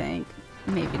 I think.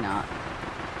 Maybe not.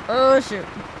 Oh, shoot.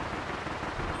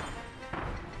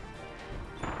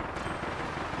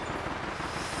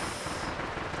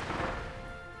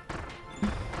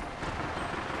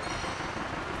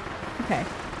 Okay.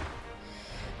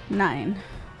 9.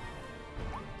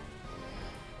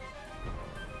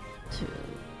 2.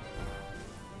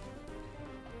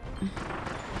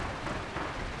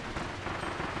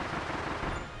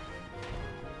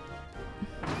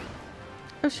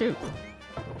 Oh, shoot.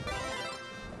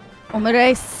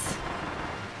 Omerice.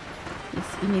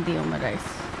 Yes, you need the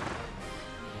omerice.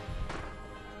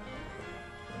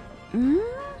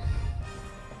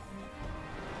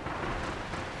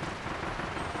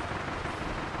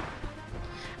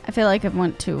 I feel like I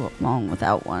went too long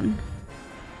without one.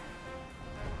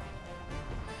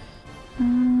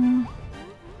 No,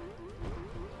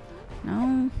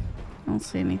 I don't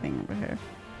see anything over here.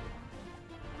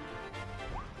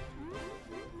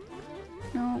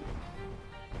 No.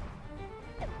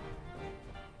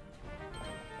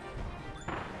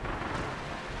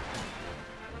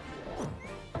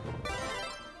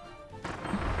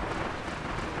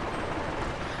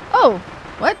 Oh,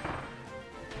 what?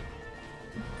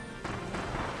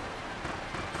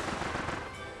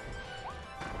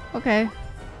 Okay.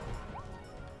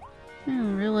 I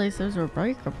didn't realize those were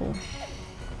breakable.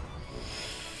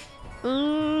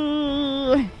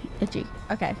 Ooh, itchy.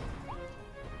 Okay.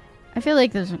 I feel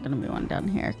like there's not going to be one down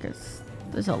here because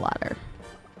there's a ladder.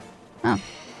 Oh,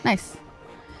 nice.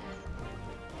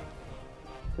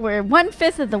 We're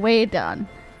 1/5 of the way done.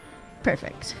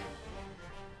 Perfect.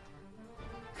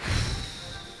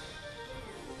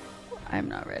 I'm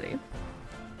not ready.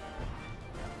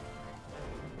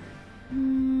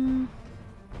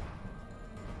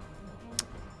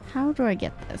 How do I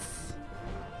get this?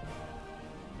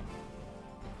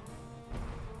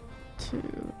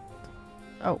 2.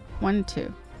 Oh, 1,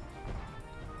 2.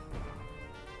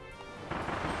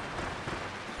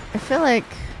 I feel like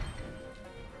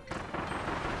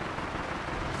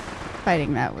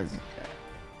fighting that was...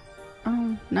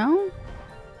 Oh, no?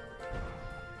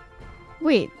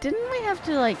 Wait, didn't we have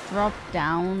to like drop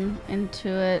down into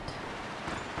it?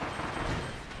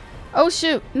 Oh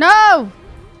shoot, no!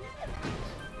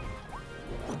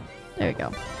 There we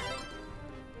go.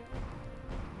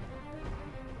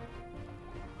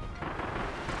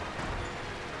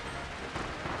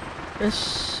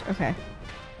 Okay.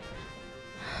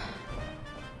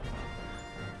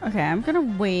 Okay, I'm gonna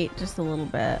wait just a little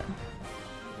bit.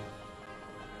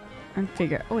 And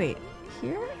figure... Oh, wait.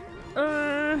 Here?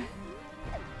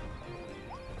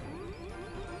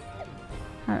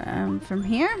 From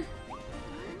here?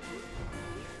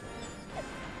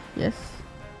 Yes.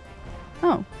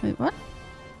 Oh, wait, what?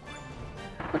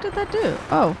 What did that do?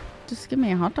 Oh, just give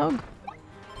me a hot dog?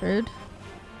 Rude.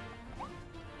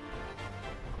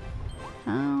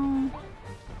 How?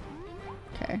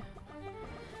 Okay.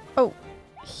 Oh,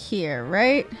 here,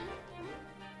 right?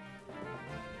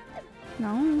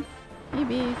 No,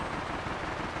 maybe.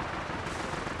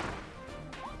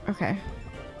 Okay.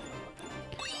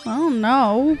 Oh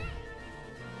no.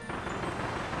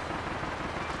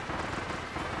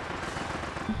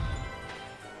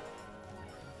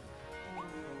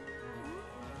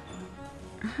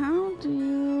 How do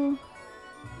you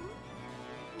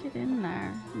get in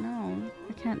there? No,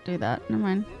 I can't do that. Never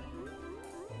mind.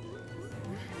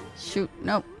 Shoot,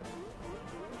 nope.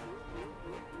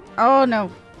 Oh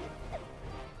no.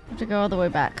 I have to go all the way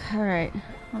back. Alright.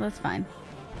 Well, that's fine.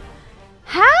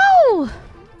 How?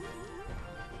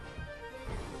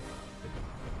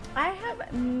 I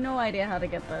have no idea how to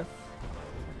get this.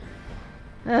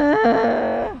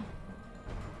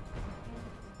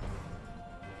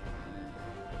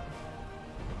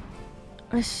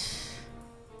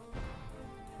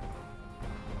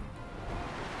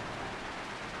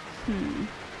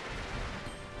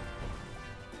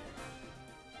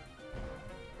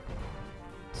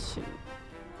 Shoot.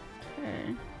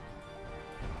 Okay.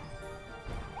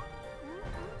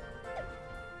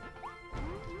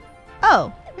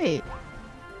 Oh, wait.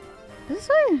 This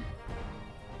way?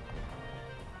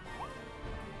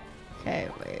 Okay,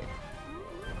 wait.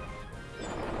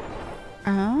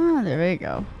 Ah, there we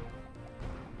go.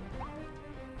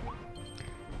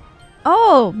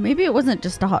 Oh, maybe it wasn't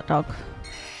just a hot dog.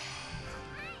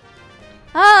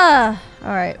 Ah!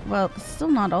 Alright, well, still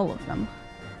not all of them.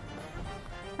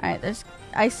 Alright, there's...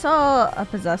 I saw a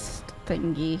possessed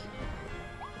thingy.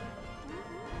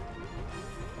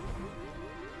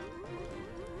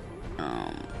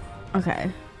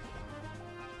 Okay.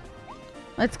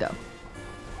 Let's go.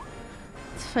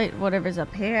 Let's fight whatever's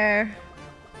up here.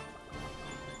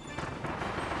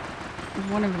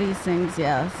 One of these things,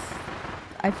 yes.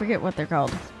 I forget what they're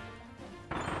called.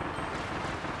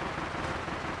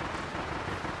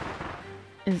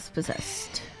 Is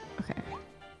possessed. Okay.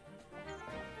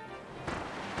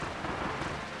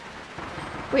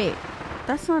 Wait,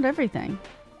 that's not everything.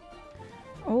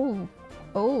 Oh.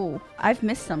 Oh, I've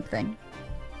missed something.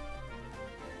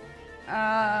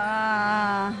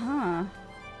 Huh.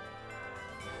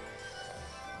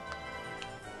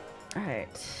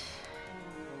 Alright.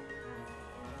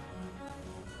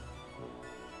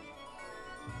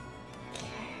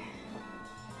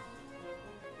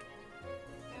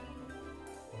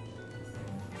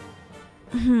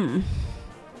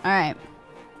 Alright.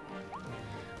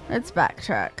 Let's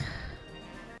backtrack.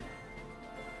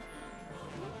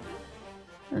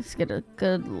 Let's get a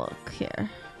good look here.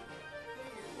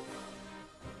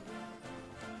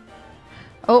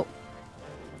 Oh.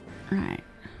 Alright.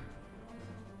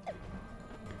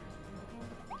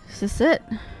 Is this it?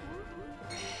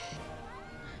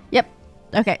 Yep.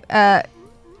 Okay.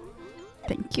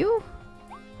 Thank you.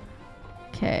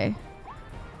 Okay.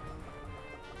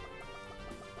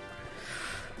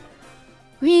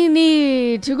 We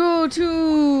need to go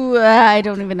to... I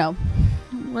don't even know.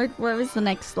 What was the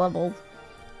next level?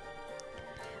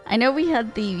 I know we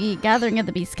had the Gathering of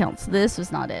the Beast Council. This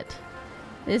was not it.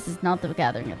 This is not the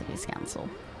Gathering of the Beast Council.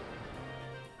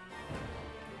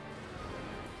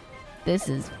 This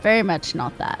is very much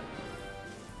not that.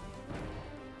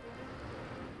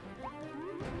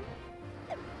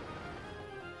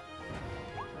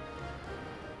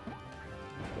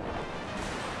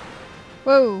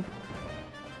 Whoa.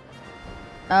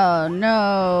 Oh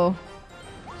no.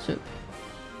 Shoot.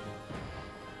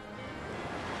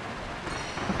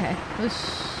 Okay. Whoosh.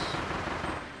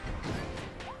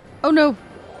 Oh no.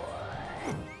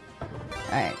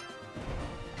 Alright.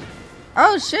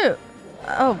 Oh shoot.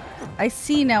 Oh, I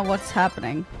see now what's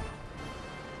happening.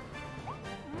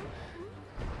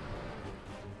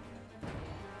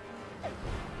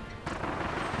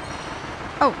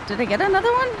 Oh, did I get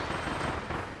another one?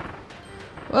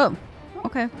 Whoa.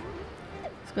 Okay.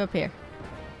 Let's go up here.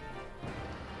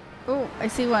 Oh, I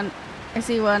see one. I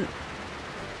see one.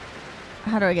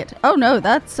 How do I get to... Oh no,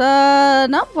 that's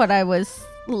not what I was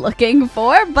looking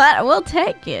for, but we'll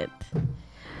take it.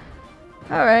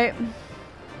 Alright.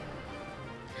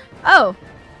 Oh,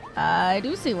 I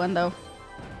do see one though.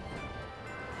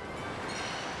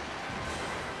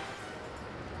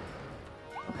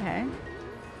 Okay.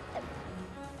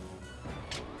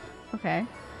 Okay.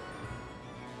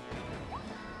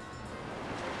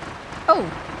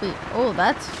 Oh, wait. Oh,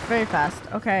 that's very fast.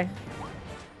 Okay.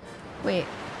 Wait.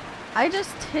 I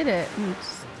just hit it and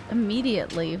just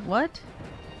immediately. What?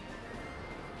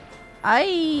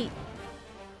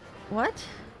 What?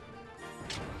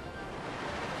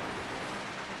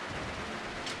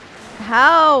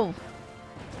 How?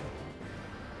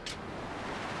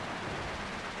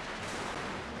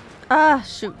 Ah,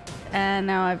 shoot. And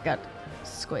now I've got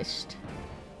squished.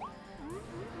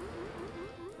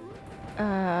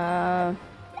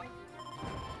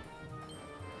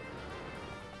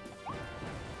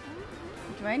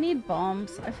 Do I need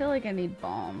bombs? I feel like I need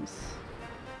bombs.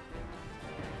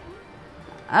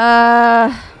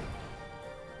 How?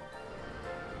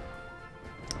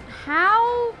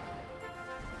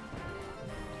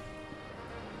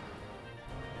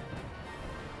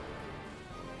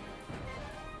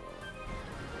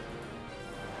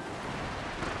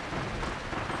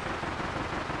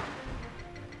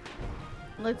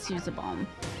 Let's use a bomb.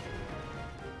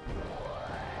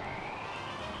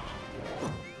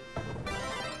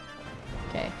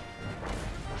 Okay.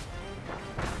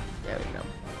 There we go.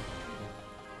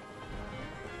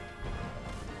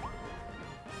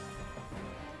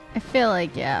 I feel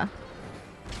like, yeah.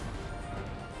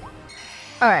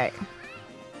 Alright.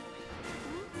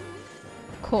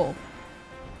 Cool.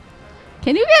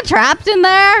 Can you get trapped in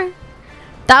there?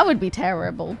 That would be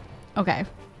terrible. Okay.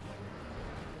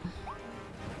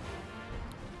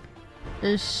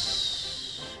 I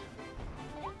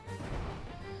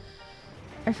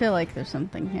feel like there's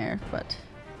something here, but...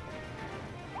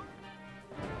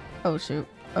 Oh, shoot.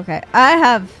 Okay.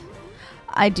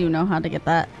 I do know how to get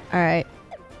that. Alright.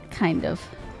 Kind of.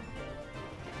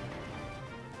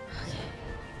 Okay.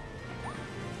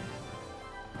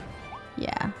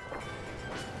 Yeah.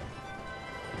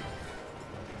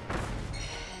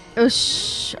 Oh,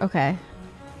 shh. Okay.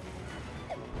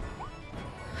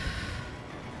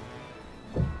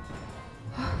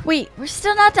 Wait, we're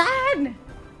still not done!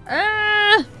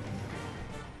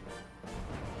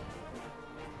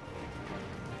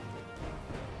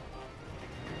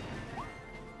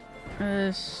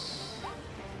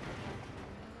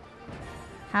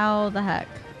 How the heck?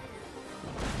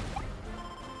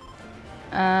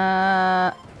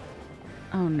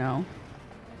 Oh no.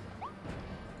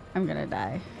 I'm gonna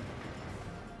die.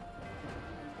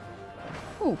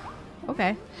 Ooh,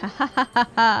 okay. Ha ha ha ha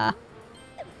ha.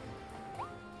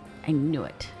 I knew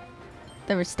it.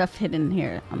 There was stuff hidden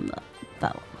here on the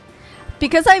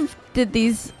because I've did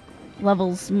these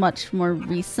levels much more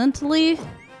recently.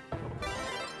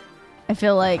 I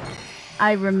feel like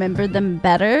I remember them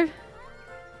better.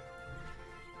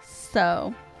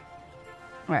 So,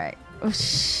 all right.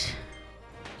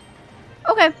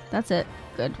 Okay, that's it.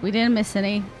 Good. We didn't miss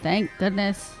any. Thank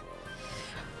goodness.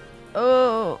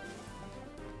 Oh.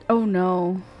 Oh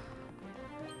no.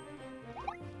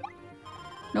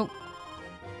 Nope.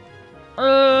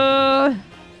 Oh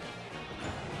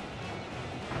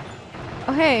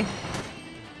hey.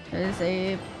 There's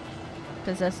a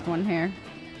possessed one here.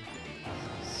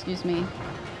 Excuse me.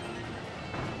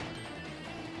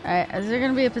 Alright, is there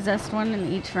gonna be a possessed one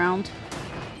in each round?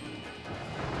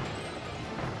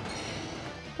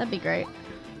 That'd be great.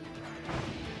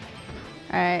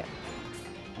 Alright.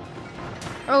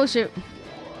 Oh shoot.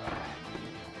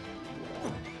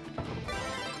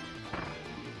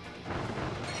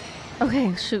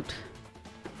 Okay, shoot.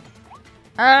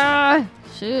 Ah,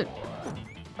 shoot.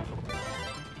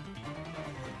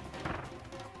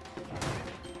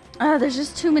 There's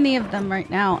just too many of them right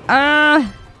now.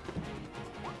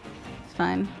 It's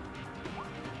fine.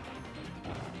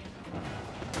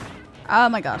 Oh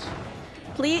my gosh.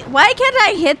 Please, why can't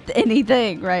I hit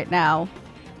anything right now?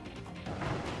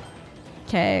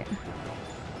 Okay.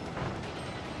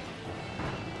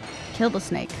 Kill the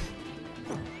snake.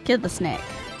 Kill the snake.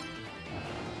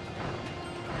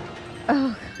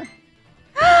 Oh god.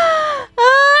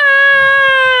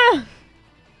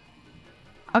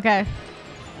 Okay.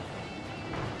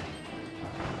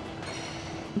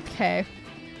 Okay.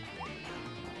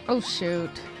 Oh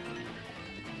shoot.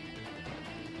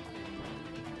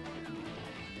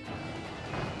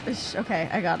 Okay,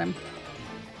 I got him.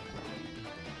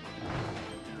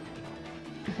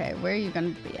 Okay, where are you gonna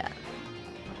be at?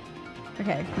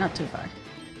 Okay, not too far.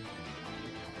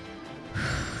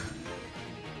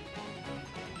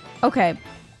 Okay.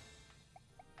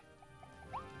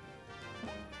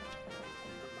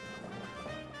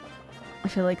 I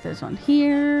feel like there's one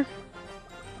here.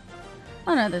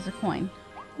 Oh no, there's a coin.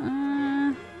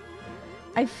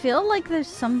 I feel like there's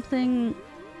something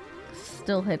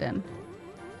still hidden.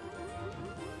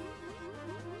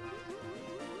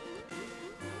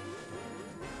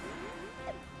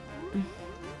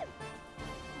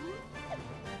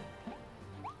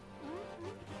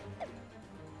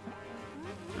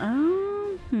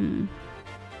 I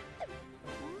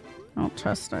don't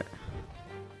trust it.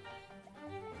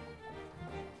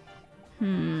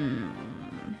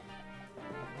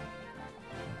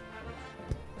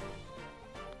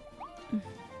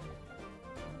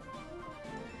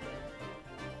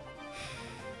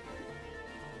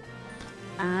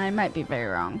 I might be very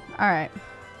wrong. Alright.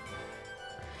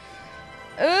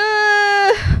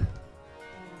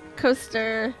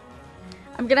 Coaster.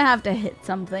 I'm gonna have to hit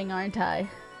something, aren't I?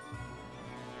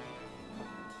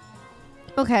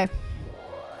 Okay.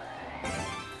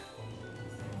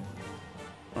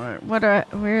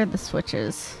 Where are the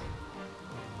switches?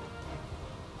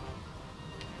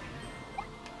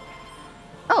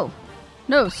 Oh,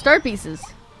 no, star pieces.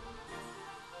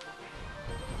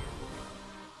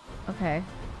 Okay.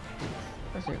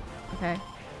 Oh, shoot. Okay.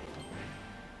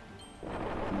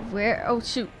 Where? Oh,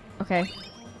 shoot. Okay.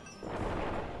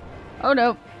 Oh,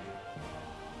 no.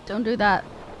 Don't do that.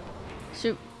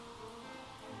 Shoot.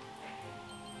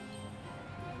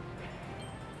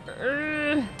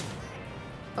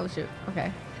 Oh, shoot.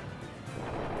 Okay.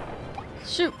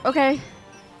 Shoot. Okay.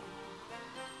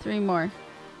 3 more.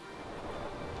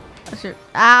 Oh, shoot.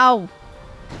 Ow!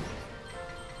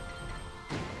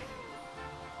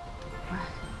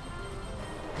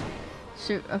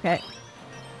 Shoot. Okay.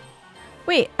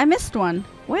 Wait, I missed one.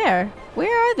 Where?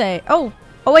 Where are they? Oh!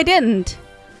 Oh, I didn't!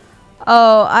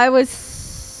 Oh, I was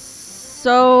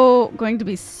so going to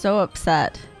be so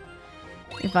upset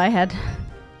if I had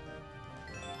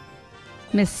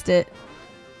missed it.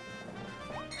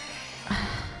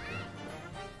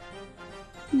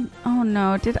 Oh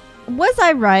no, was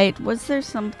I right? Was there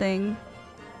something?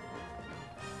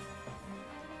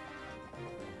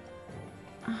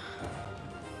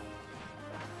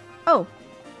 Oh.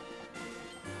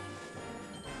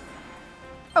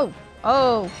 Oh.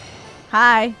 Oh.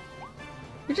 Hi.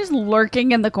 You're just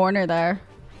lurking in the corner there.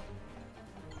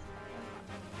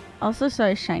 Also saw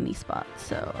a shiny spot,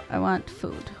 so I want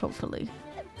food, hopefully.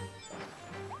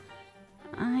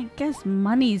 I guess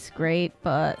money's great,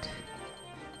 but...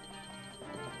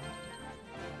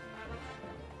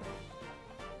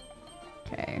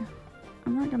 Okay.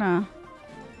 I'm not gonna...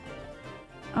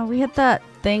 Oh, we hit that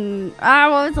thing... Ah,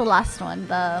 what was the last one?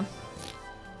 The...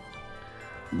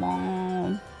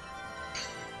 Mom.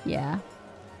 Yeah.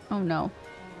 Oh no.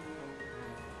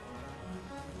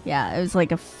 Yeah, it was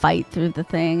like a fight through the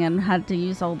thing and had to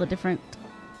use all the different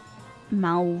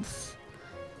mouths.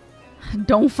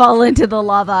 Don't fall into the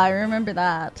lava, I remember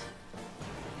that.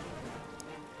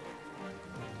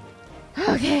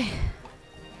 Okay.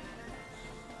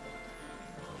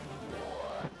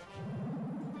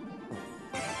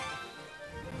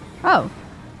 Oh.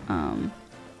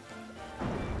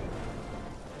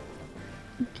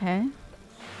 Okay.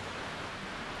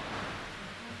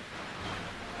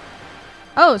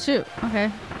 Oh, shoot.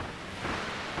 Okay.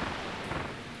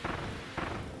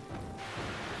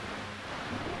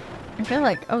 I feel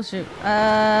like... Oh, shoot.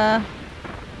 I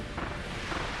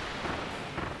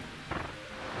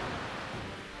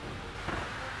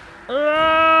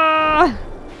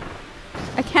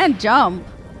can't jump.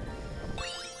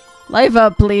 Life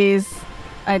up, please.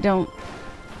 I don't...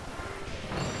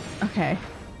 Okay.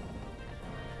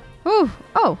 Ooh.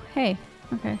 Oh, hey.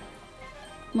 Okay.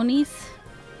 Moniz.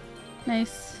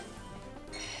 Nice.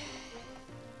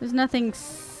 There's nothing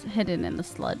hidden in the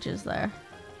sludge, is there?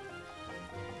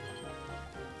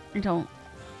 I don't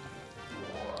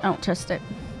trust it.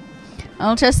 I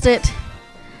don't trust it.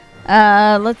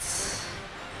 Let's...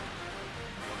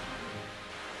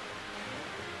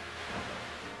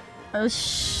 Oh,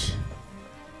 shh.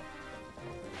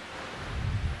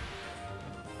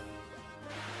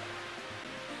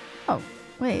 Oh,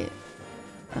 wait.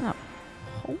 Oh.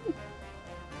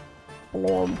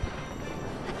 Blob.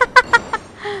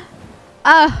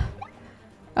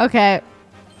 Okay.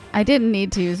 I didn't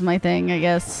need to use my thing, I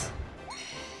guess.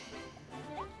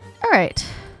 Alright.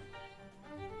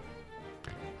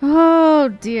 Oh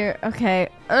dear. Okay.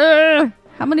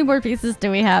 How many more pieces do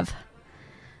we have?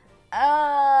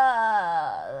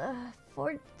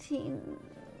 14,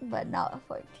 but not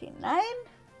 14. 9?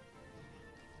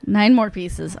 9 more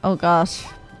pieces. Oh gosh.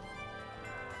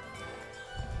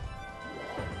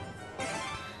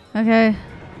 Okay.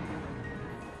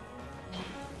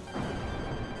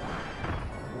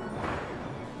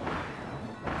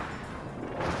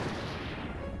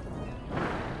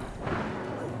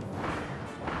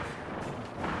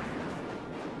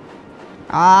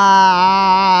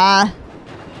 Ah!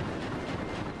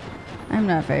 I'm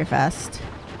not very fast.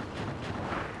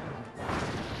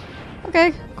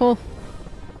 Okay, cool.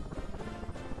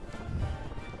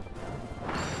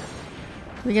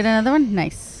 We get another one?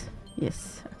 Nice.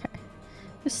 Yes, okay.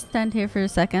 Just stand here for a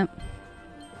second.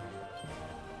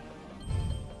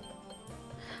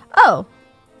 Oh!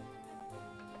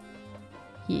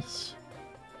 Yeesh.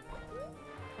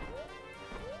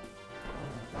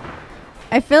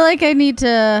 I feel like I need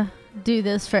to do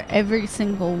this for every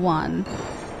single one.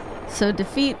 So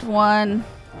defeat one.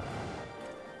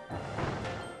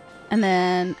 And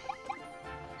then...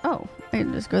 Oh, I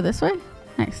can just go this way?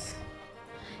 Nice.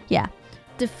 Yeah.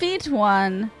 Defeat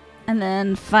one, and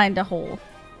then find a hole.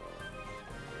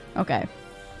 Okay.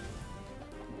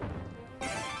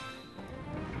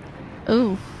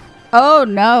 Ooh. Oh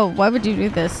no, why would you do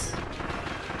this?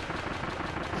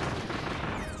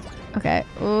 Okay.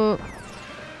 Ooh.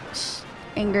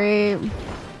 Angry.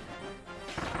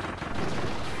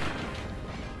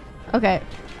 Okay.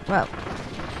 Well.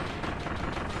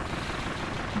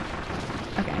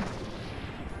 Okay.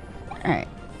 Alright.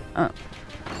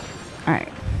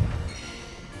 Alright.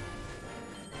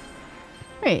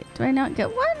 Wait, do I not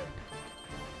get one?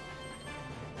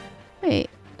 Wait.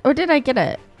 Or did I get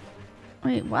it?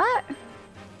 Wait, what?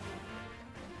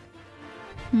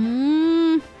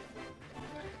 Did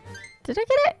I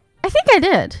get it? I think I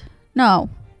did. No.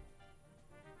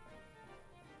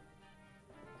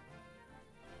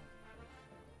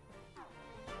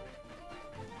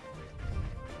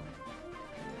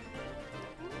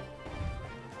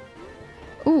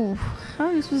 Ooh, how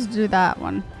are you supposed to do that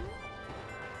one?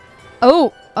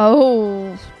 Oh,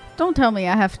 oh. Don't tell me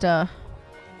I have to...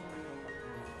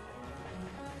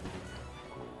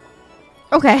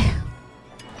 Okay.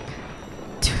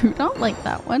 Do not like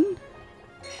that one.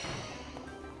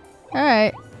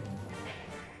 Alright.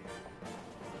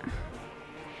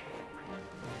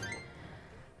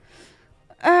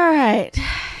 Alright.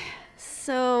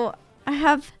 So, I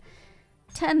have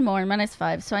 10 more, minus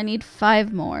 5, so I need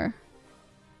 5 more.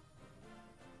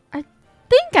 I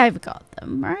think I've got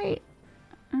them, right?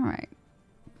 Alright.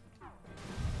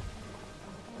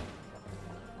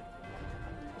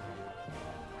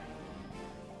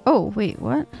 Oh, wait,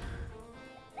 what?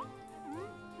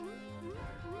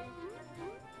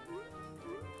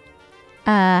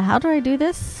 How do I do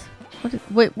this? What is,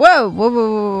 wait, whoa, whoa, whoa,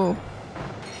 whoa, whoa.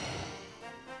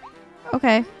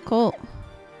 Okay, cool.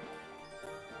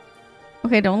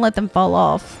 Okay, don't let them fall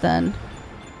off, then.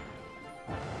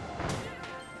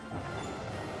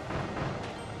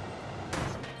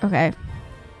 Okay.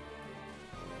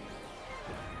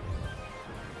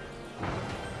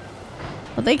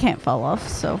 Well, they can't fall off,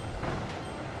 so.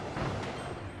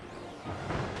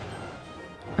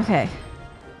 Okay.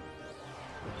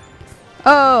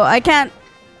 Oh, I can't.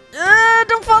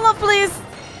 Don't fall off, please.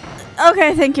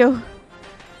 Okay, thank you.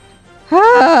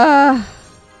 Ah.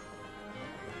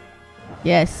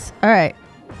 Yes. All right.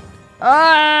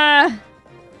 Ah.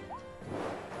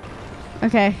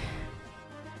 Okay.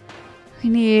 We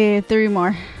need 3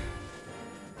 more.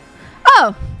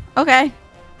 Oh. Okay.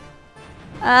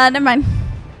 Never mind.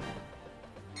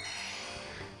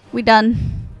 We done.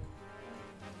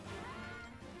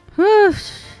 Whew.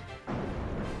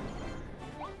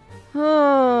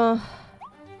 Oh.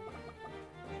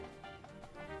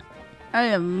 I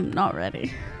am not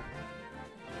ready.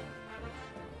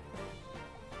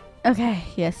 Okay,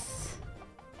 yes.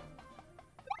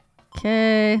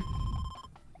 Okay.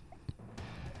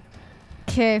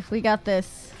 Okay, we got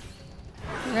this.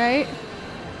 Right?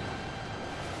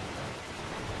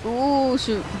 Ooh,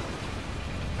 shoot.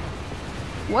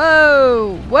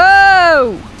 Whoa!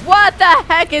 Whoa! What the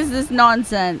heck is this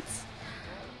nonsense?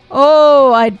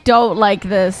 Oh, I don't like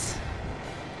this.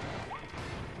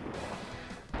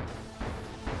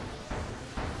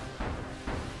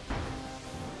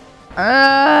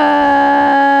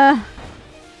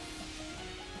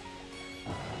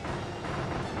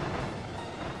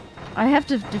 I have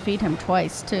to defeat him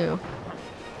twice, too.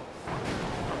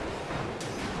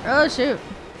 Oh, shoot.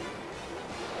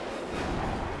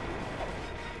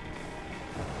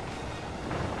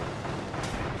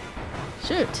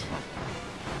 Shoot.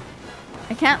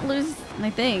 I can't lose my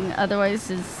thing, otherwise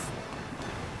his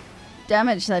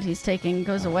damage that he's taking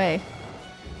goes away.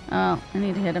 Oh, I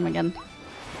need to hit him again.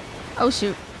 Oh,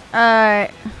 shoot.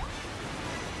 Alright.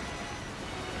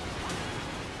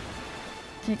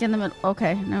 Take in the middle.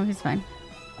 Okay, no, he's fine.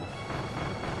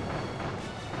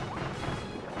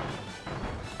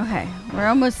 Okay, we're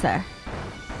almost there.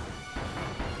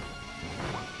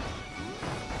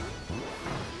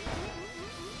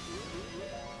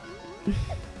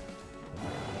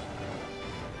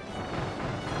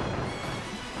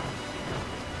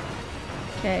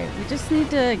 Okay, we just need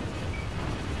to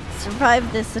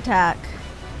survive this attack.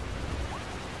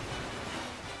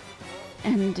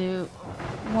 And do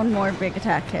one more big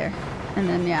attack here. And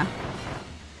then, yeah.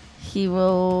 He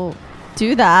will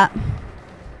do that.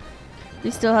 We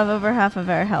still have over half of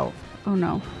our health. Oh,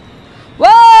 no.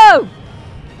 Whoa!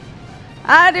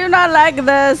 I do not like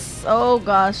this. Oh,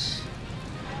 gosh.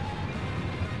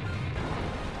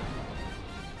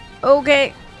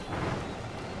 Okay.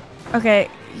 Okay.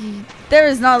 There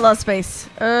is not a lot of space.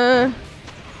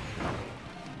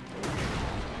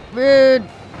 Rude.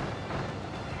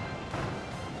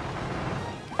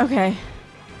 Okay.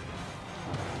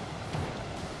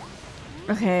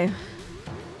 Okay.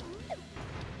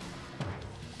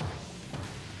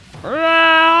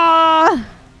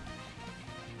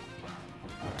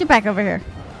 Get back over here.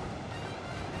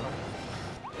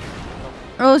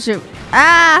 Oh shoot.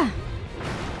 Ah!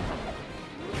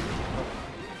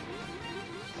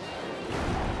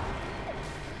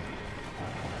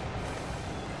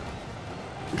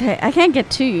 Okay, I can't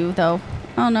get to you though.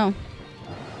 Oh no.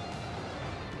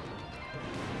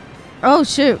 Oh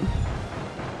shoot.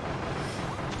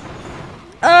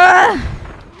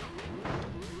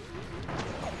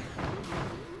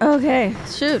 Okay,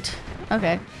 shoot.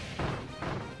 Okay.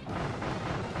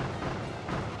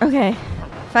 Okay.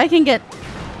 If I can get,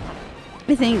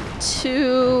 I think,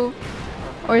 2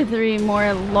 or 3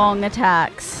 more long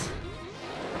attacks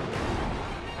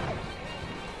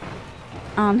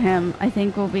on him, I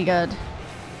think we'll be good.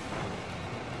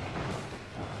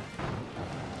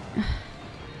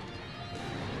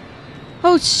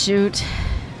 Oh shoot.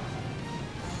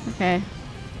 Okay.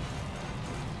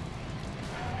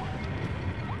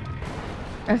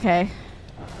 Okay.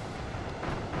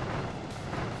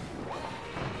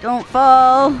 Don't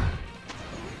fall.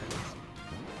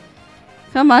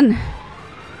 Come on.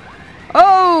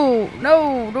 Oh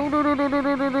no! No! No! No! No! No!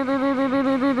 No! No! No!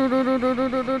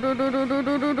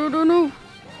 No! No! No!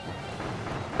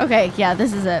 Okay, yeah,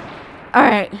 this is it. All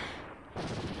right.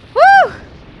 Woo!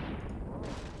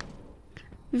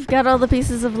 We've got all the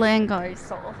pieces of Leongar's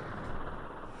soul.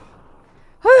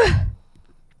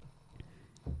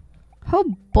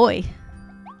 Oh boy.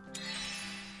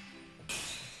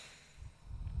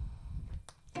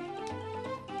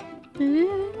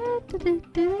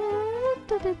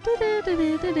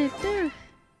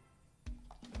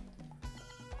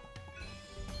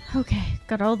 Okay,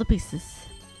 got all the pieces.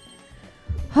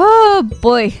 Oh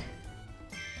boy.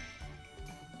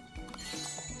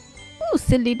 Oh,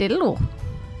 silly diddle.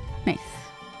 Nice.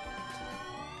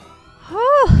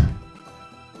 Oh.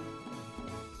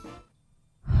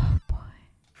 Oh boy.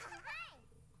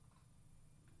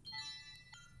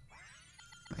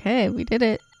 Okay, we did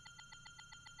it.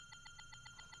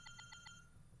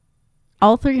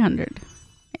 All 300.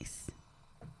 Nice.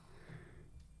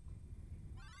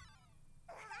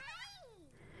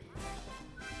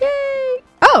 Yay!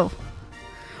 Oh!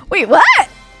 Wait, what?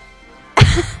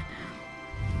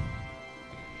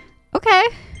 Okay.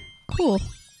 Cool.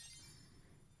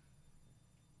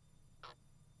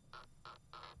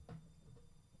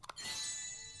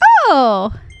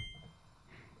 Oh!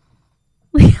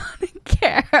 Leon and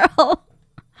Carol.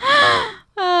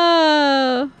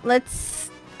 Oh. Let's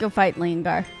go fight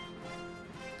Leongar.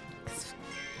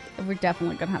 We're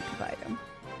definitely gonna have to fight him.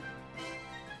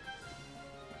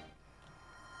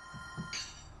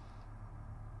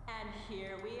 And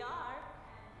here we are.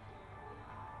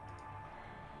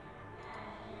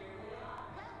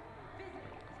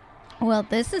 Well,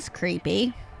 this is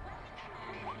creepy.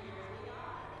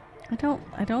 I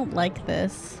don't like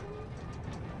this.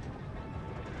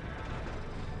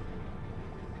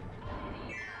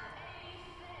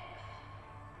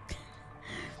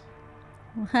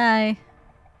 Well, hi.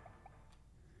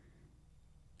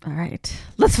 All right,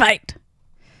 let's fight.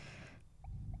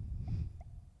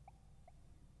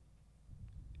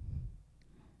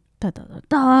 Da, da, da,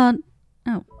 da.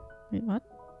 Oh, wait, what?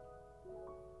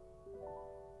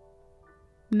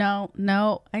 No,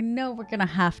 no. I know we're gonna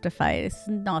have to fight. It's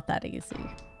not that easy.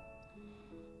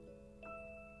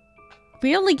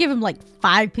 We only give him like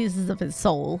 5 pieces of his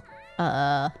soul.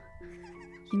 You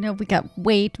know, we got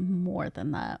way more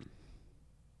than that.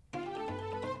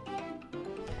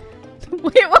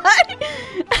 Wait, what?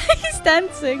 He's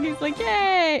dancing. He's like,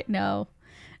 yay. No.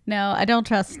 No, I don't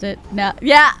trust it. No.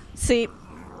 Yeah. See.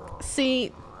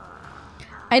 See.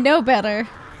 I know better.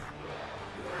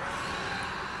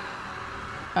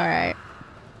 All right.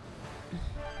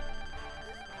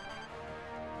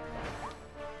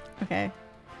 Okay.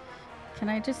 Can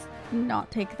I just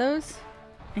not take those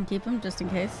and keep them just in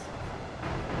case?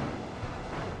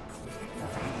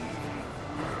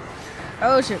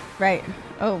 Oh, shoot. Right.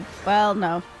 Oh, well,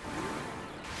 no.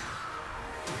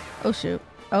 Oh, shoot.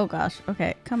 Oh, gosh.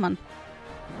 Okay, come on.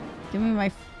 Give me my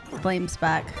flames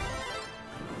back.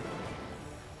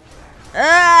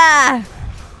 Ah!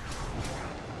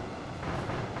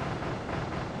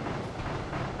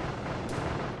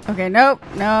 Okay, nope.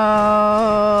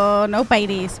 No. No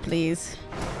bites, please.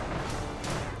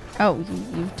 Oh,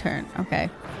 you turn.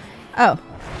 Okay. Oh.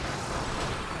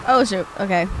 Oh, shoot.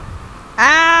 Okay.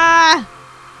 Ah!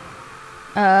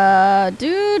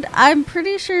 Dude, I'm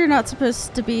pretty sure you're not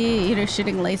supposed to be,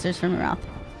 shooting lasers from your mouth.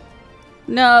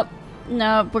 Nope.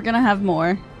 Nope, we're gonna have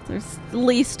more. There's at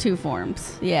least 2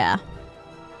 forms. Yeah.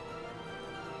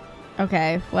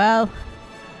 Okay, well.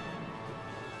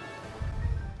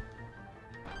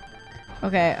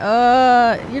 Okay,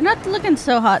 you're not looking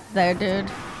so hot there, dude.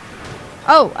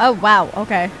 Oh, wow,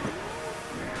 okay.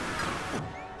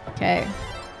 Okay.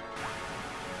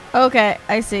 Okay,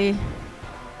 I see.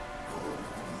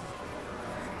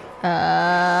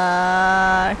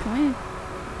 Can we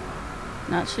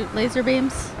not shoot laser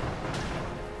beams?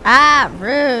 Ah,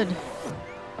 rude.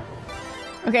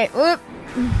 Okay, whoop.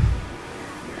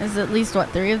 There's at least, what,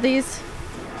 3 of these?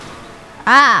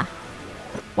 Ah!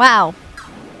 Wow.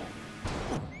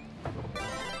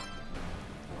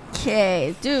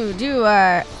 Okay, dude, you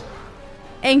are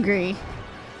angry.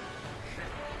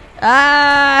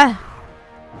 Ah!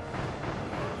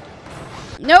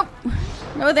 Nope.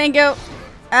 No thank you.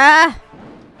 Ah!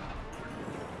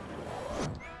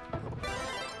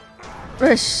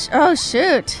 Oh,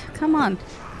 shoot. Come on.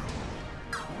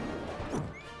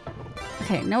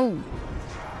 Okay, no.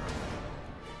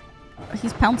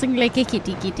 He's pouncing like a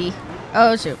kitty.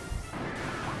 Oh, shoot.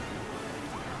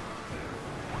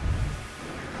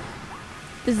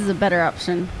 This is a better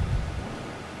option.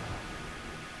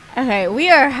 Okay,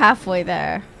 we are halfway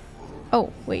there.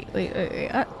 Oh, wait.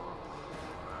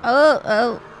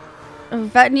 Oh.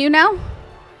 Is that you now?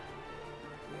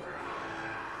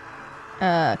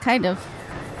 Kind of.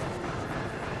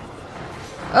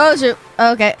 Oh, shoot.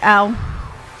 Okay, ow.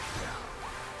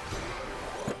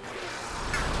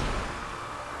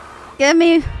 Give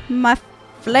me my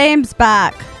flames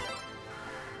back.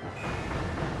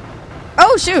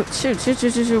 Oh, shoot.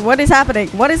 What is happening?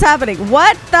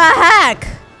 What the heck?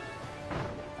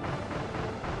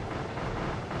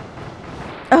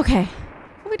 Okay.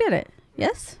 We did it.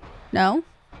 Yes? No?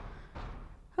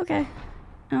 Okay.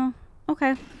 Oh,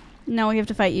 okay. Now we have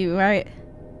to fight you, right?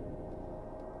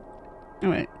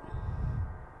 Alright.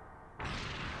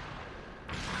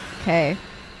 Okay.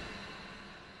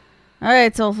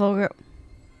 Alright, Soul Forgo.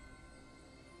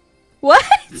 What?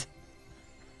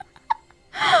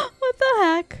 What the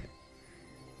heck?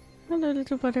 Hello,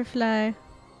 little butterfly.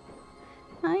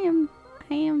 I am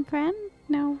friend?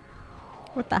 No.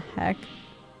 What the heck?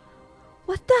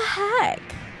 What the heck?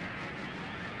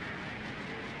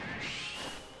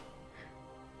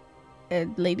 A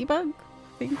ladybug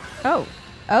thing? Oh,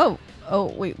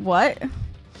 wait, what?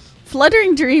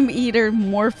 Fluttering Dream Eater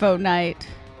Morpho Knight.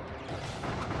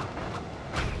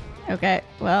 Okay,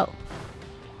 well.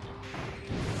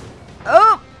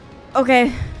 Oh!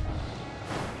 Okay.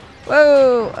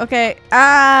 Whoa, okay.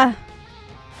 Ah!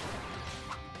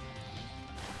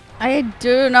 I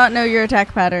do not know your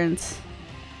attack patterns.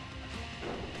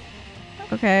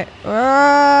 Okay.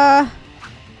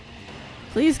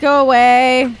 Please go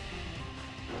away.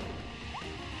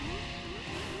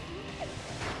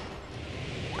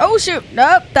 Oh shoot!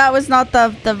 Nope, that was not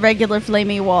the regular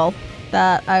flamey wall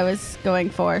that I was going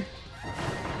for.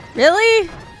 Really?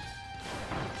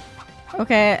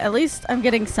 Okay, at least I'm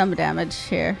getting some damage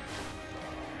here.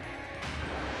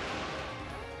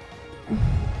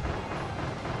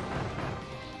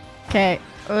 Okay,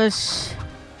 whoosh.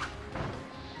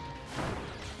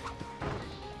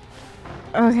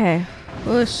 Okay,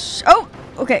 whoosh. Oh!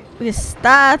 Okay, yes,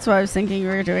 that's what I was thinking we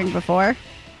were doing before.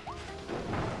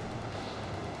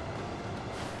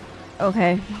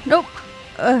 Okay, nope.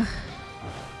 Ugh.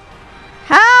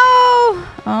 How?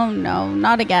 Oh no,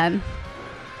 not again.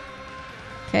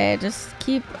 Okay, just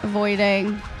keep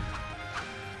avoiding.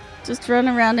 Just run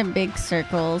around in big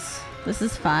circles. This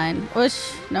is fine.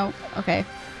 Whoosh. Nope. Okay.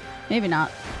 Maybe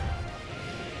not.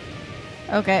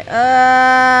 Okay.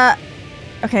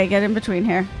 Okay, get in between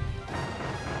here.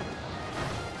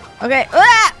 Okay.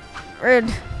 Ah!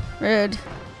 Rude.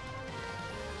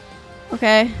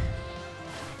 Okay.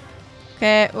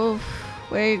 Okay. Oof.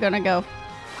 Where are you gonna go?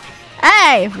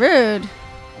 Hey! Rude.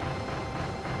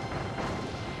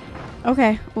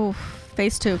 Okay. Oof.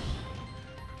 Phase 2.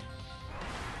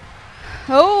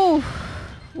 Oh!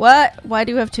 What? Why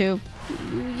do you have 2?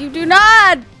 You do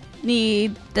not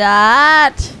need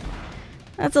that.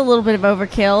 That's a little bit of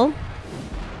overkill.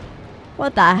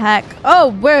 What the heck?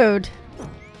 Oh, rude.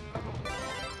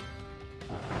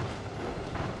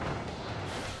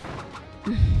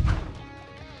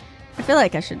 I feel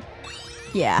like I should,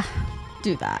 yeah,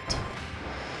 do that.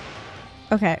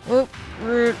 Okay. Whoop.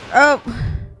 Rude. Oh.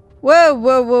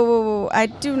 Whoa. I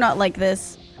do not like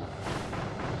this.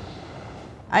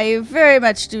 I very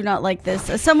much do not like this.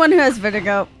 As someone who has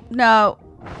vertigo, no.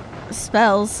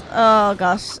 spells. Oh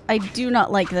gosh, I do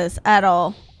not like this at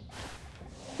all.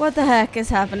 What the heck is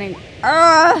happening?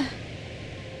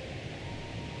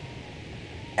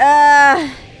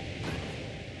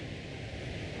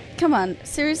 Come on,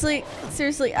 seriously,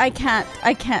 I can't.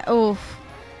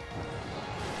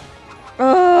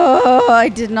 Oh, I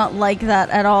did not like that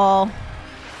at all.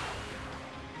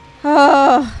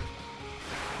 Oh,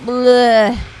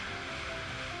 bleh,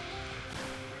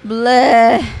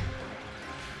 bleh.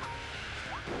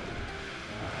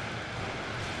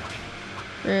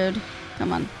 Rude.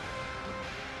 Come on.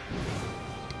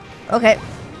 Okay.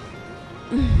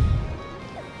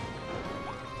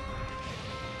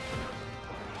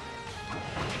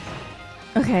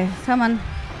 Okay, come on.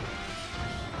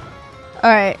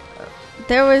 Alright.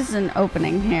 There was an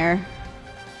opening here.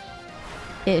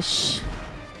 Ish.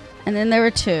 And then there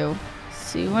were two.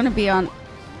 So you want to be on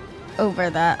over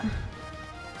that.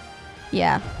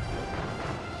 Yeah.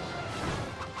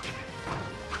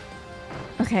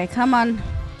 Okay, come on.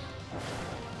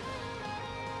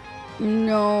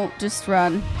 No, just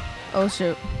run. Oh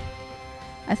shoot.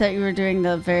 I thought you were doing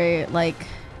the very, like,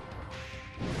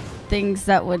 things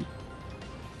that would...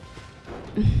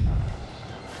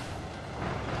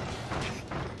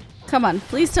 Come on,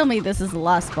 please tell me this is the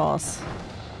last boss.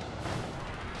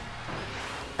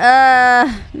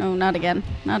 No, not again.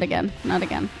 Not again. Not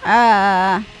again.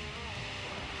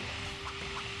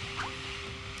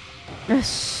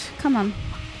 Come on.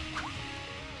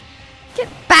 Get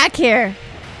back here!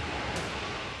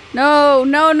 No,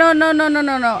 no, no, no, no, no,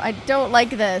 no, no. I don't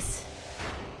like this.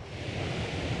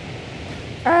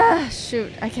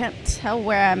 Shoot. I can't tell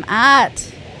where I'm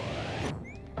at.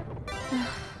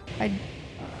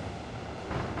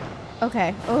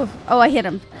 Okay. Oh, I hit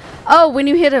him. Oh, when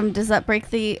you hit him, does that break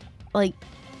the, like,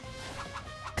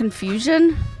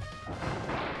 confusion?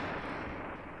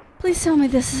 Please tell me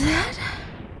this is it.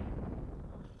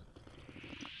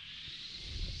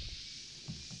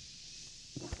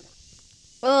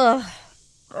 Ugh.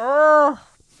 Ugh.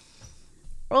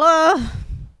 Ugh.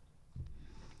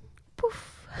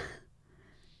 Poof.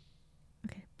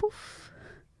 Okay, poof.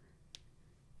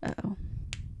 Uh-oh.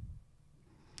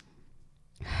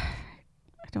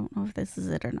 I don't know if this is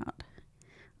it or not.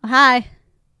 Oh, hi.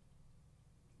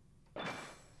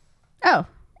 Oh.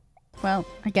 Well,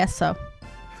 I guess so.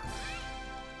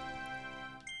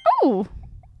 Oh!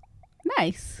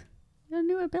 Nice. A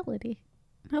new ability.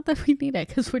 Not that we need it,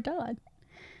 because we're done.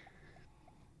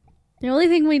 The only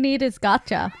thing we need is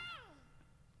gotcha.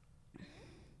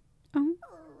 Oh.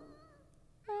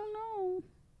 Oh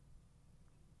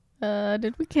no.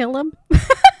 Did we kill him?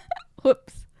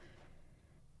 Whoops.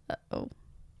 Uh-oh.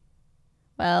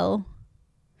 Well.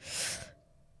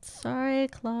 Sorry,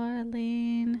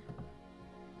 Clarlene.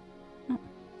 Oh.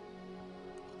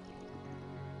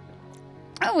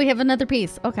 Oh, we have another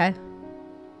piece. Okay.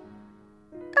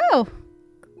 Oh.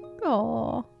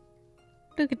 Oh.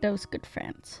 Look at those good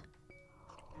friends.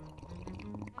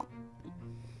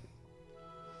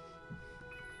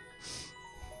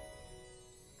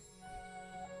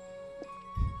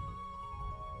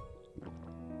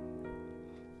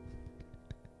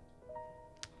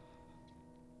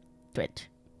 Switch.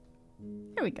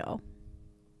 Here we go.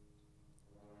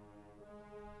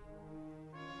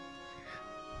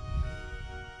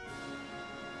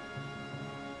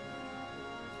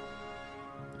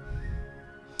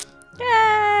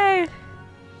 Yay!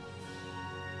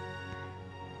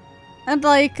 And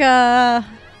like,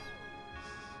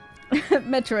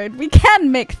 Metroid, we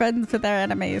can make friends with our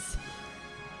enemies.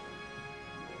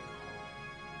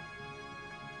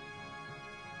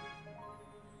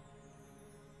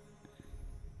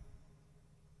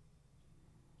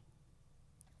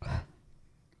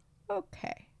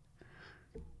 Okay.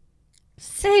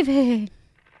 Saving.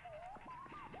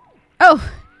 Oh,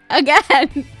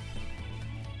 again.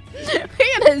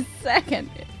 Wait a second.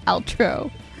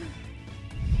 Outro.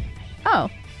 Oh.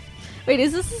 Wait,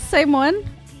 is this the same one?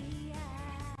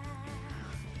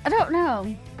 I don't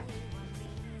know.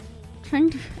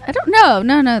 I don't know.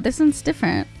 No, this one's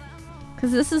different.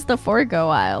 Because this is the Forgo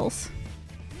Isles.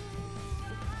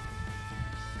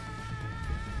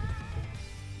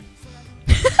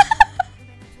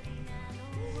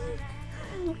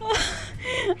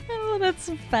 Oh, that's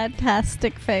a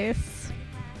fantastic face.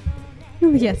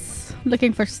 Oh, yes.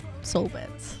 Looking for soul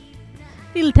bits.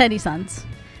 Little teddy sons.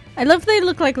 I love they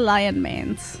look like lion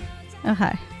manes. Oh,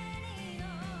 hi.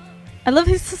 I love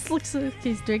he just looks like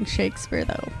he's doing Shakespeare,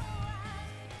 though.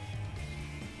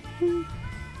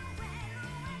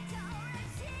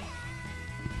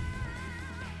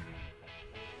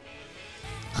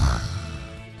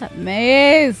 That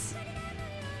maze!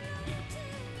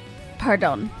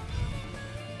 Pardon.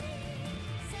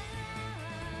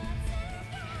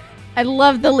 I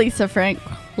love the Lisa Frank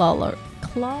Cloveline.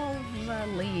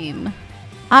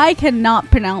 I cannot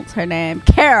pronounce her name.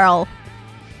 Carol.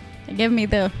 Give me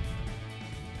the...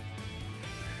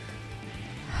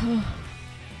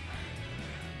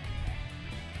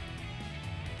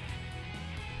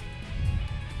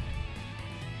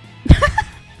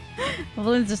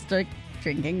 Evelyn's just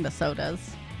drinking the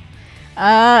sodas.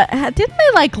 Didn't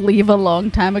they like leave a long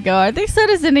time ago? Are these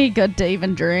sodas any good to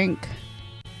even drink?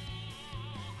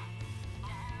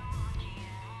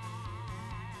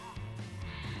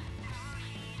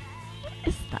 What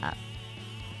is that?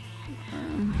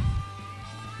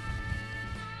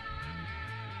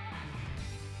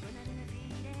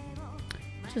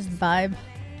 Just vibe.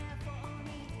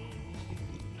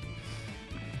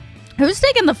 Who's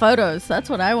taking the photos? That's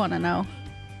what I want to know.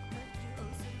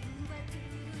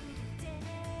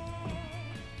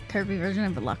 Kirby version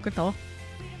of Alacrital.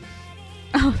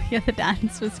 Oh, yeah, the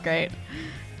dance was great.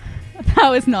 That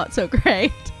was not so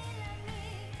great.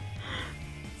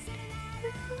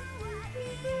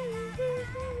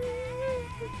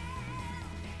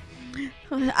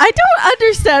 I don't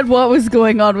understand what was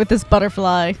going on with this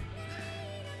butterfly.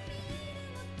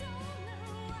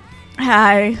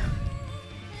 Hi.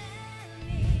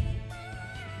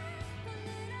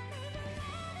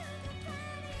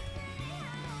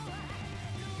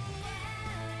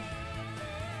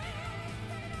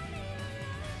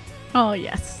 Oh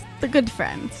yes, the good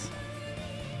friends.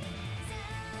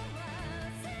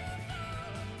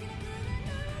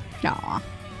 Aw.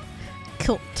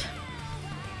 Cult.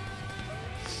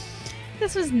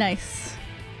 This was nice.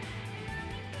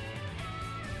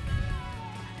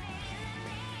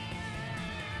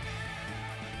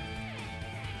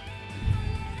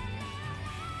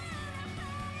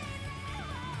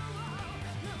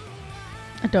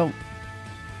 I don't.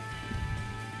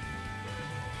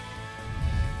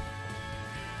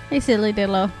 Hey, silly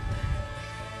Dillo.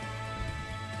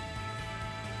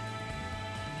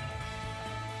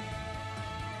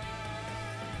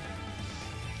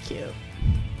 Cute.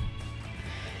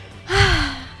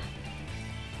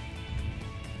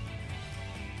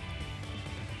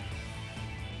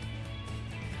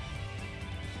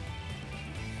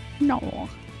 No.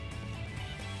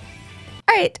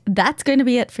 Alright, that's going to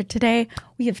be it for today.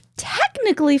 We have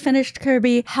technically finished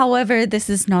Kirby. However, this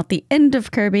is not the end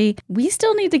of Kirby. We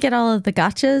still need to get all of the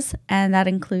gotchas, and that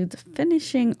includes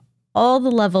finishing all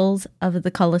the levels of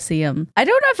the Colosseum. I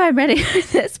don't know if I'm ready for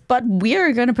this, but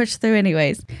we're going to push through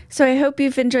anyways. So I hope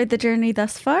you've enjoyed the journey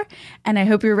thus far, and I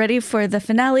hope you're ready for the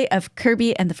finale of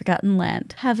Kirby and the Forgotten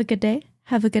Land. Have a good day,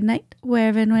 have a good night,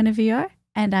 wherever and whenever you are,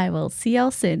 and I will see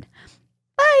y'all soon.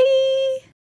 Bye!